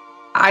time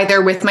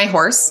either with my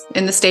horse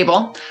in the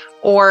stable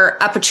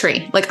or up a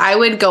tree. Like I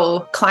would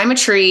go climb a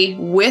tree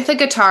with a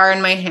guitar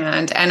in my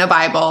hand and a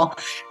Bible.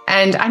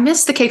 And I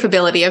missed the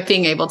capability of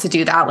being able to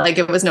do that. Like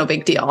it was no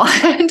big deal.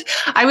 And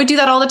I would do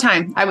that all the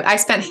time. I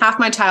spent half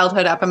my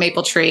childhood up a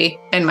maple tree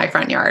in my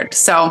front yard.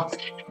 So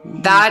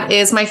that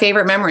is my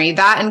favorite memory.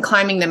 That and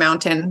climbing the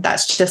mountain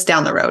that's just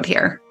down the road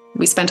here.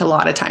 We spent a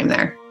lot of time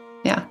there.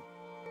 Yeah.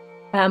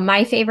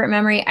 My favorite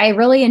memory, I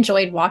really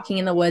enjoyed walking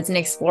in the woods and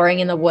exploring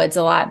in the woods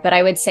a lot, but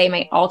I would say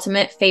my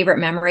ultimate favorite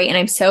memory, and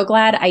I'm so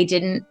glad I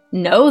didn't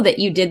know that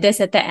you did this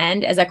at the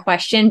end as a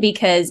question,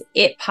 because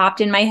it popped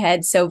in my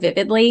head so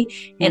vividly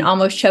and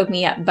almost choked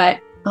me up. But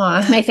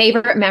my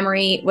favorite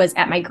memory was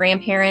at my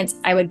grandparents'.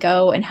 I would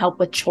go and help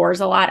with chores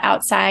a lot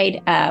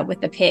outside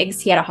with the pigs.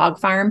 He had a hog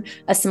farm,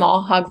 a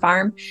small hog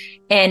farm.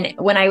 And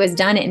when I was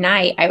done at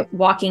night,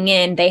 walking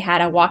in, they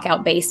had a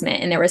walkout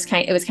basement, and it was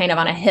kind of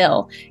on a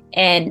hill.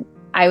 And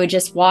I would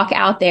just walk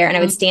out there and I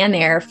would stand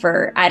there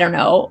for, I don't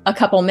know, a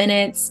couple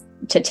minutes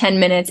to 10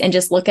 minutes and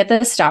just look at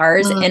the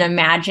stars and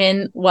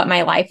imagine what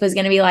my life was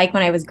going to be like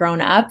when I was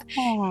grown up.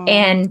 Aww.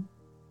 And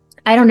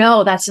I don't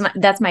know, that's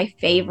my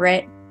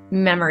favorite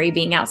memory,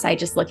 being outside,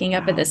 just looking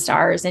up at the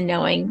stars and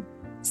knowing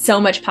so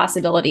much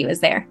possibility was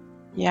there.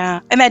 Yeah.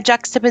 And that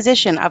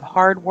juxtaposition of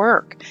hard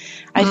work.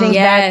 I think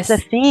Yes.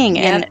 that's the thing.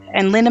 Yep.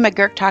 And Linda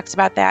McGurk talks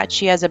about that.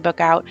 She has a book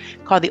out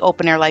called The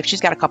Open Air Life.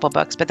 She's got a couple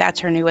books, but that's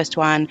her newest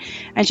one.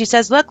 And she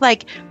says, look,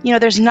 like,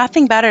 there's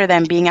nothing better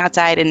than being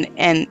outside and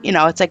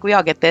it's like we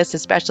all get this,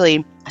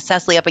 especially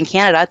Cecily up in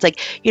Canada. It's like,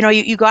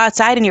 you go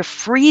outside and you're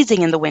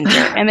freezing in the winter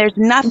and there's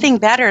nothing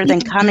better than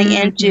coming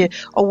into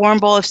a warm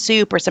bowl of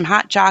soup or some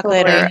hot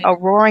chocolate or a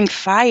roaring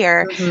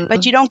fire,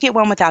 but you don't get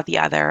one without the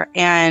other.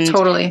 And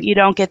you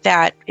don't get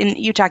that. And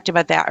you talked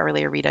about that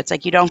earlier, Rita. It's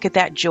like, you don't get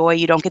that joy.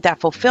 You don't get that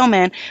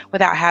fulfillment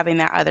without having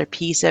that other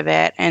piece of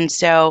it. And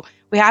so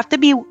we have to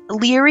be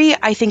leery,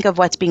 I think, of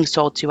what's being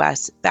sold to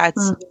us.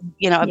 That's,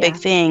 a big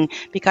thing,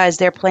 because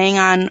they're playing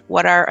on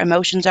what our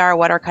emotions are,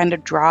 what our kind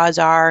of draws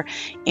are,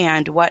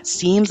 and what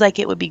seems like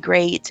it would be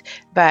great.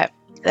 But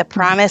the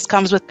promise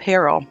comes with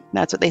peril.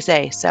 That's what they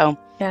say. So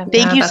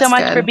thank you so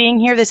much for being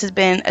here. This has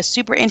been a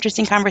super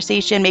interesting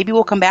conversation. Maybe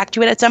we'll come back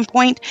to it at some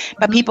point,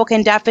 but people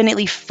can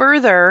definitely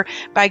further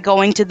by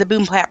going to the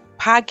Boom Clap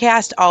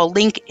podcast. I'll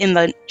link in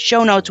the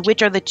show notes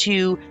which are the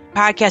 2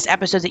 podcast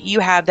episodes that you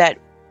have that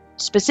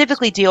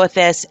specifically deal with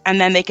this,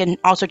 and then they can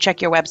also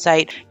check your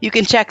website. You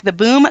can check the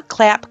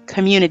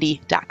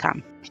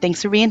boomclapcommunity.com.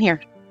 Thanks for being here.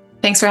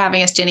 Thanks for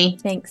having us, Ginny.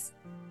 Thanks.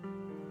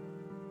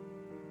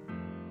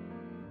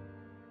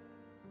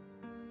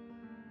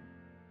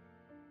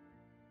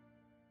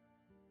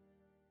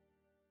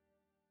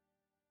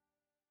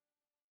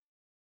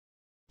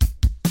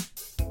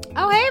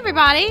 Oh, hey,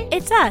 everybody.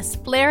 It's us,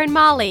 Blair and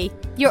Molly,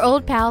 your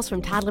old pals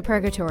from Toddler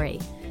Purgatory.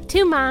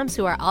 2 moms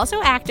who are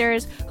also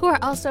actors, who are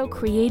also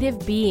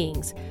creative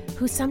beings,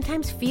 who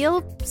sometimes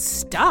feel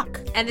stuck.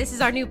 And this is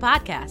our new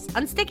podcast,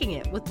 Unsticking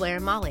It with Blair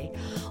and Molly.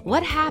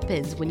 What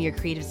happens when your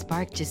creative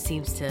spark just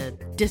seems to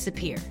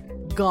disappear?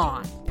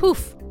 Gone.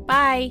 Poof.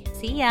 Bye.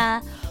 See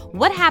ya.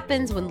 What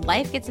happens when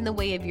life gets in the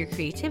way of your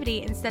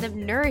creativity instead of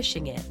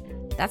nourishing it?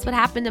 That's what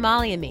happened to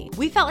Molly and me.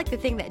 We felt like the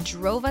thing that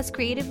drove us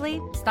creatively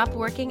stopped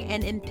working,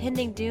 and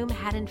impending doom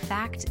had in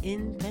fact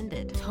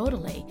impended.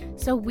 Totally.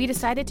 So we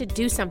decided to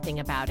do something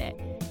about it.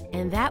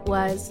 And that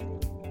was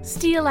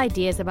steal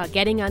ideas about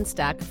getting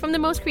unstuck from the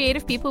most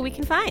creative people we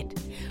can find.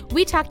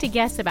 We talk to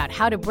guests about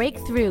how to break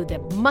through the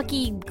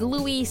mucky,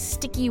 gluey,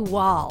 sticky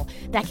wall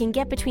that can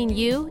get between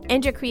you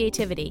and your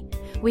creativity.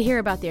 We hear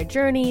about their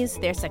journeys,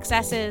 their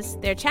successes,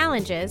 their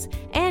challenges,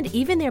 and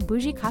even their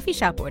bougie coffee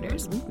shop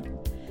orders.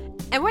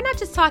 And we're not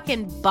just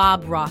talking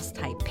Bob Ross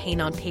type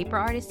paint on paper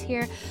artists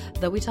here,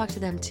 though we talk to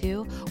them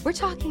too. We're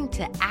talking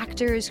to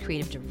actors,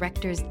 creative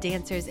directors,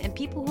 dancers, and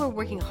people who are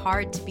working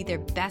hard to be their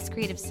best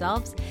creative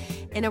selves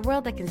in a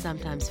world that can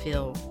sometimes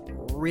feel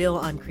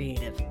real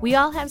uncreative. We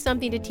all have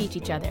something to teach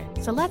each other,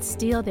 so let's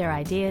steal their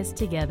ideas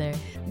together.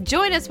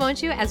 Join us,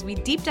 won't you, as we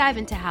deep dive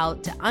into how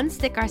to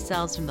unstick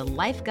ourselves from the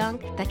life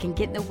gunk that can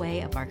get in the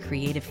way of our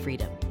creative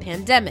freedom.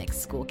 Pandemics,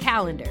 school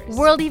calendars,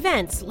 world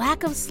events,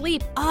 lack of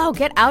sleep. Oh,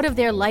 get out of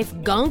their life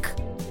gunk.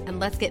 And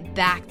let's get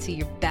back to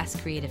your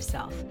best creative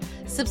self.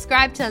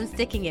 Subscribe to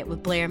Unsticking It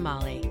with Blair and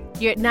Molly.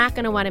 You're not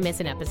going to want to miss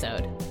an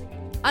episode.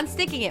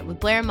 Unsticking It with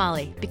Blair and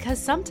Molly, because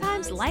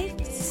sometimes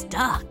life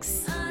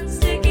sucks.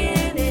 Unsticking